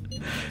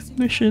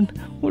 Mission?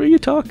 What are you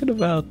talking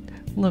about?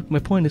 Look, my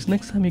point is,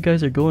 next time you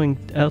guys are going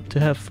out to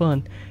have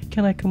fun,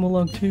 can I come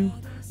along too?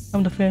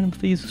 I'm the Phantom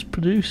Thieves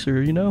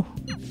producer, you know?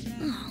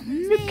 Oh,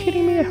 You're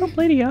kidding me? I hope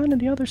Lady Ann and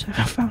the others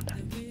haven't found out.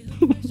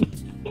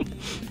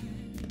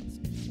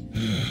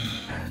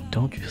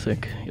 Don't you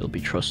think you'll be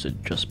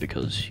trusted just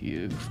because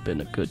you've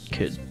been a good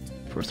kid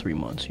for 3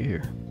 months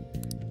here?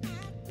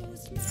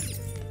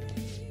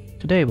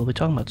 Today we'll be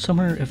talking about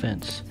summer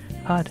events.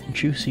 Hot and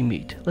juicy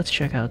meat. Let's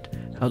check out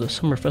how the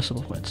summer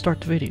festival went.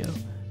 Start the video.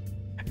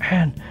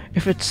 And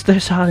if it's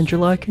this hot in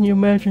July, can you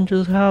imagine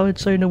just how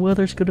insane the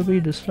weather's gonna be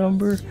in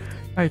December?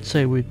 I'd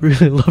say we'd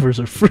really lovers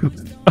of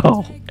fruit.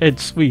 Oh, and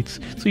sweets.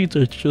 Sweets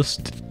are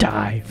just to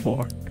die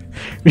for.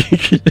 We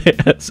should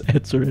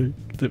answer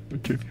the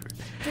interviewer.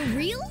 For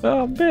real?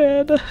 Oh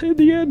man, in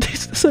the end,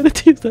 he's decided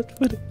to use that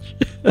footage.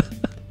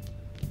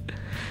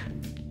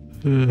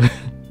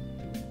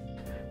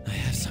 I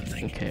have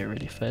something. Okay, I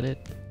already fed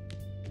it.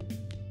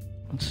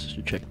 Let's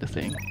check the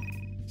thing.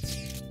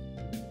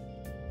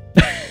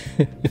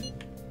 I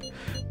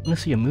wanna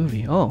see a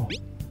movie. Oh.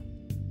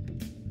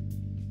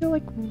 I feel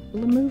like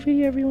the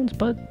movie everyone's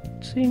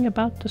seeing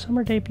about the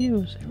summer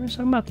debuts. Everyone's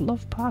talking about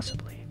Love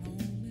Possibly.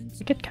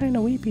 I get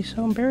kinda weepy,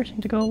 so embarrassing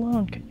to go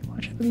alone. Can you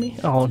watch it with me?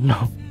 Oh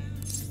no.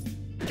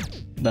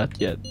 Not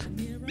yet.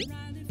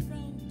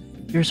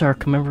 Here's our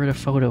commemorative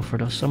photo for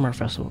the summer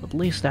festival. At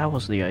least that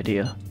was the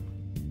idea.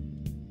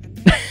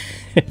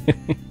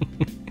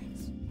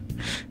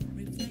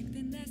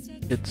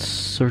 It's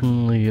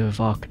certainly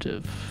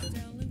evocative.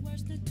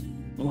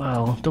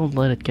 Well, don't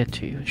let it get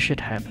to you. Shit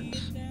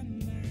happens.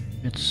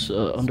 It's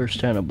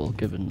understandable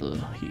given the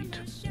heat.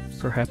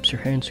 Perhaps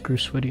your hands grew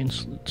sweaty and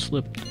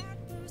slipped.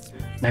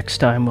 Next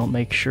time we'll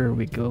make sure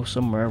we go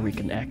somewhere we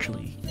can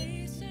actually...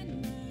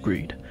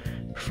 Agreed.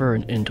 Prefer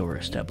an indoor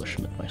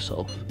establishment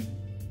myself.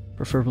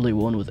 Preferably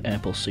one with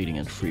ample seating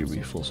and free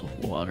refills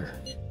of water.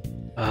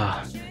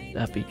 Ah,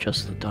 that'd be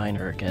just the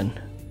diner again.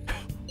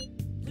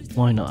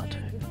 Why not?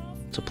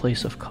 It's a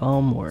place of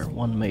calm where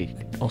one may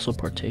also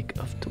partake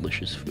of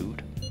delicious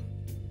food.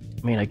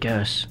 I mean, I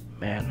guess,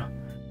 man,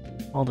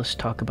 all this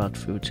talk about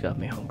food's got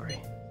me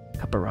hungry.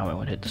 Cup of ramen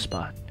would hit the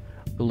spot.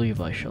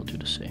 Believe I shall do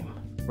the same.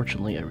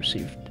 Fortunately, I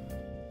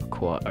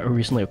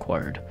recently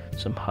acquired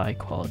some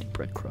high-quality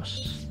bread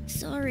crusts.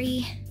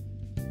 Sorry.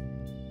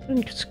 I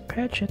didn't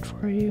scratch it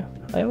for you.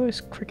 I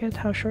always forget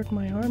how short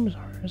my arms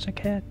are as a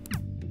cat.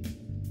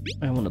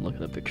 I want to look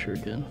at the picture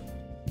again.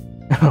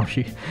 Oh,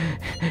 he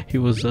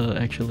was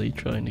actually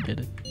trying to get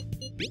it.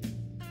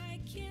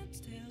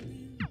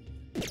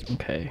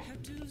 Okay.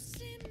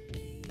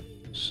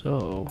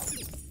 So,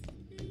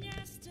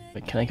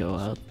 wait, can I go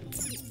out?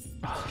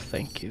 Oh,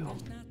 thank you.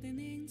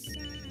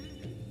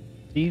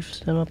 Thieves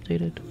then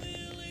updated.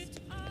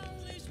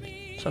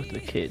 Let's talk to the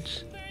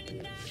kids.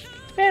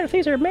 Man,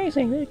 these are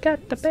amazing. They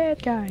got the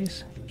bad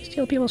guys.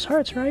 Steal people's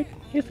hearts, right?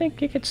 You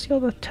think you could steal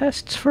the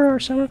tests for our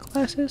summer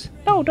classes?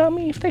 No,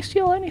 dummy. If they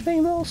steal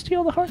anything, they'll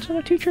steal the hearts of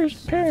the teachers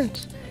and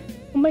parents.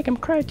 We'll make them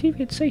cry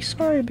TV and say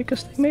sorry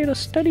because they made us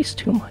study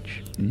too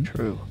much.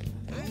 True.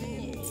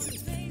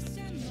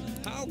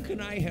 How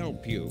can I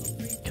help you?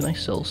 Can I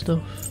sell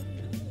stuff?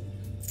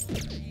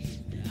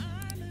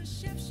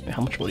 Wait,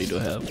 how much money do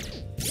I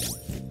have?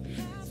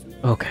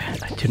 Okay,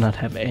 I do not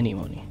have any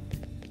money.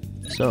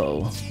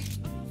 So,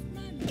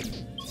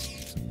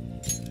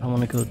 I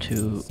want to go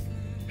to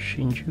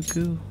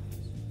Shinjuku.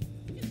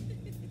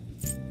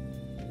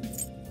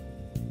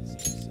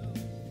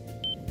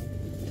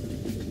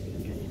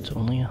 It's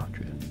only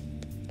 100.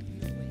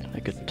 And I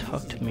could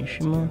talk to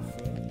Mishima.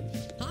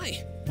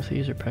 Hi. If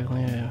these are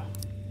practically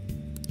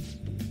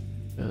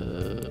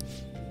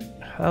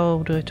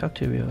how do I talk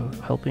to you?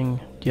 Helping?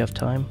 Do you have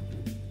time?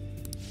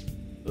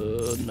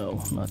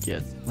 No, not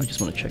yet. I just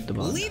want to check the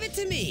bond. Leave it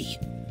to me.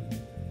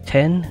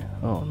 10?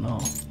 Oh no.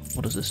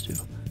 What does this do?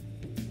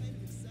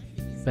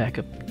 Back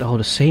up. Oh,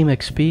 the same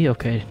XP?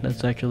 Okay,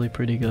 that's actually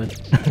pretty good.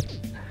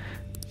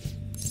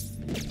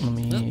 Let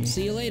me... Well,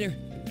 see you later.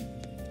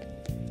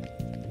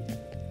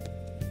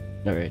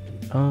 Alright,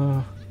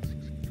 do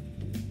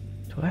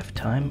I have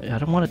time? I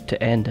don't want it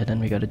to end and then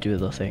we gotta do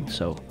the thing,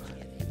 so...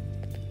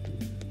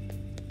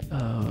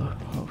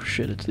 oh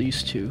shit, it's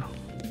these two.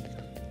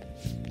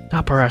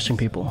 Stop harassing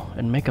people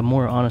and make a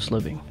more honest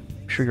living.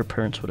 I'm sure your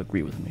parents would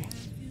agree with me.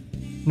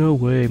 No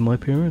way, my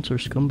parents are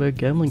scumbag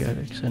gambling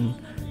addicts, and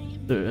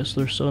as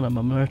their son, I'm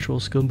a natural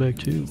scumbag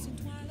too.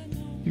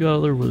 You got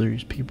other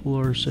worries. People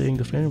are saying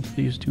the Phantom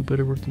Thieves do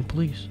better work than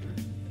police.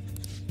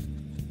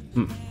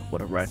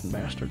 What a ratting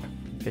bastard.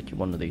 Get you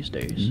one of these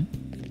days.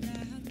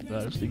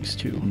 That is these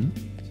two.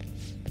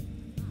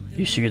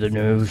 You see the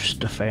news,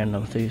 the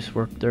Phantom Thieves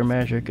worked their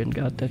magic and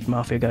got that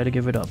mafia guy to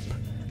give it up.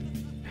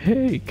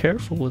 Hey,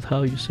 careful with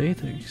how you say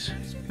things.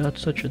 Got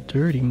such a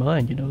dirty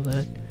mind, you know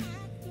that?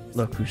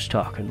 Look who's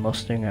talking,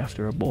 lusting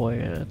after a boy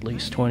at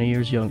least 20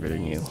 years younger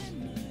than you.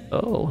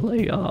 Oh,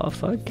 lay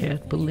off, I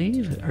can't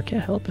believe it. I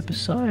can't help it.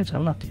 Besides,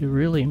 I'm not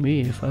really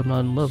me if I'm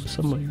not in love with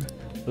somebody.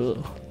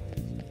 Ugh.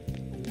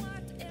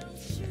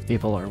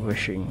 People are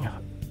wishing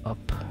up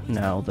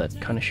now that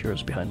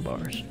Kaneshiro's behind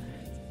bars.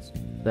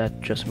 That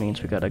just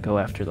means we gotta go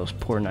after those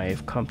poor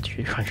naive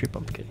country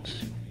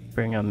bumpkins.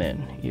 Bring them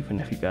in,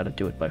 even if you gotta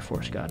do it by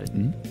force, got it?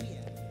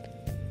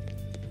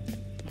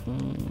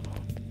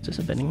 Is this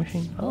a vending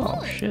machine?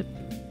 Oh, shit.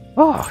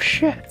 Oh,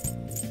 shit!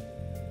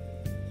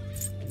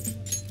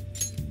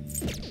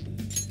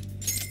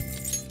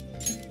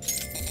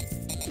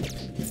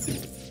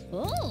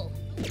 Oh!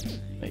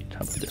 Wait,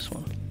 how about this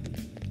one?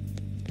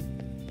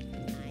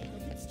 I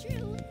hope it's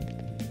true.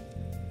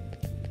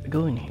 I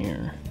go in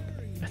here.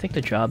 I think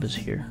the job is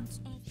here.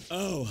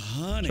 Oh,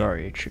 honey.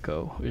 Sorry,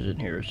 Chico isn't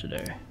here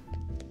today.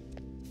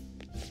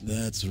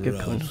 That's Get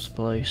rough. coming to a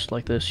place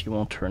like this, you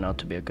won't turn out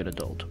to be a good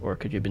adult. Or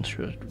could you have been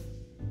screwed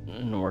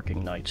in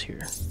working nights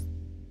here?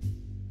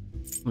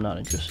 I'm not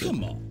interested.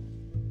 Come on.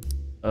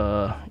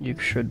 You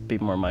should be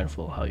more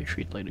mindful of how you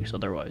treat ladies,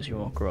 otherwise you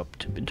won't grow up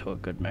into a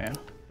good man.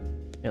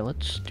 Yeah,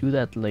 let's do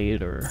that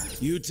later.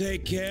 You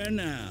take care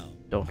now.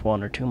 Don't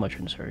wander too much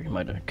in, sir. He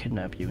might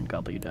kidnap you and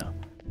gobble you down.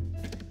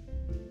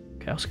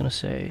 Okay, I was gonna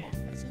say,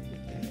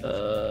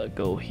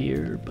 go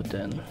here, but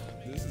then...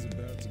 This is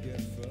about to get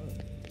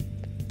fun.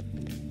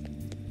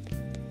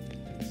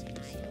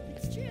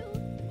 It's true.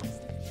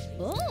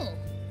 Oh!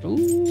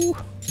 Ooh!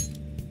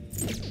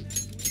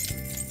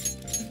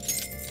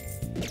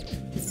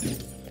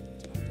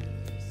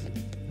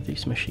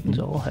 These machines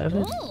all have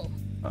it?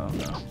 Oh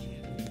no.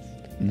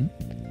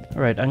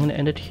 Alright, I'm gonna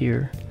end it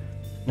here.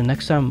 The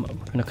next time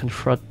we're gonna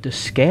confront the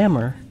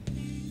scammer,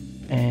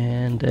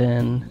 and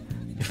then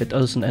if it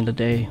doesn't end the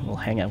day, we'll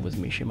hang out with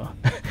Mishima.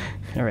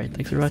 Alright,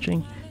 thanks for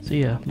watching.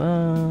 See ya. Bye.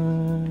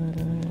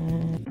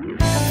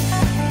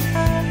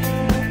 Bye.